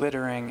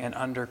glittering in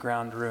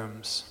underground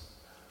rooms.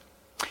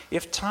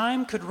 If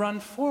time could run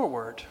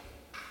forward,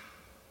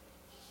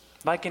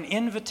 like an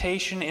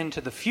invitation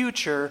into the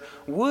future,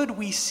 would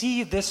we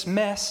see this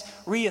mess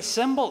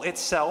reassemble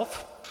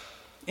itself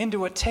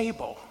into a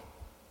table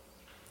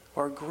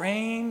where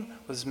grain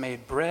was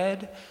made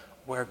bread,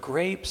 where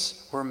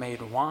grapes were made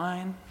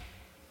wine,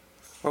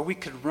 where we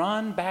could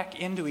run back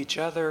into each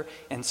other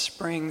in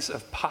springs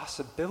of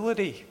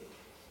possibility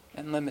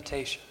and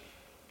limitation?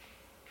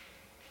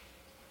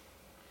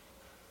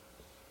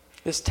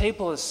 This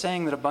table is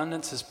saying that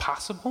abundance is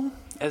possible.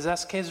 As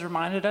SK has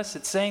reminded us,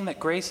 it's saying that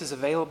grace is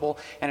available,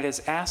 and it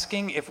is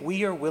asking if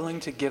we are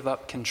willing to give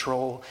up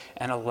control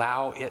and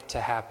allow it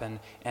to happen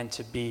and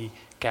to be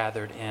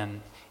gathered in.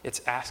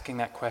 It's asking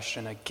that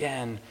question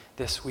again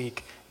this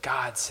week.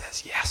 God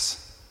says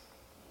yes.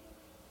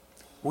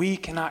 We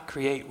cannot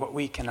create what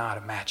we cannot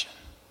imagine.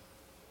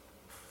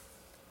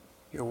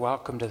 You're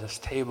welcome to this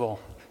table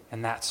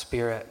in that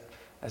spirit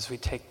as we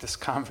take this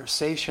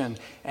conversation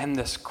and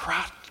this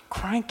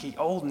cranky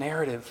old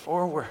narrative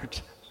forward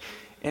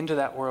into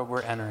that world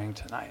we're entering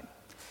tonight.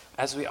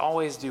 As we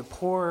always do,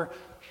 pour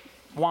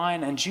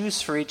wine and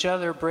juice for each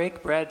other,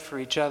 break bread for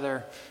each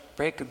other,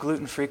 break a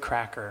gluten-free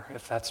cracker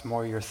if that's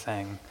more your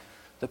thing.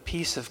 The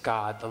peace of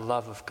God, the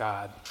love of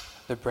God,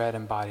 the bread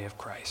and body of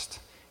Christ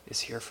is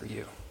here for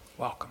you.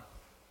 Welcome.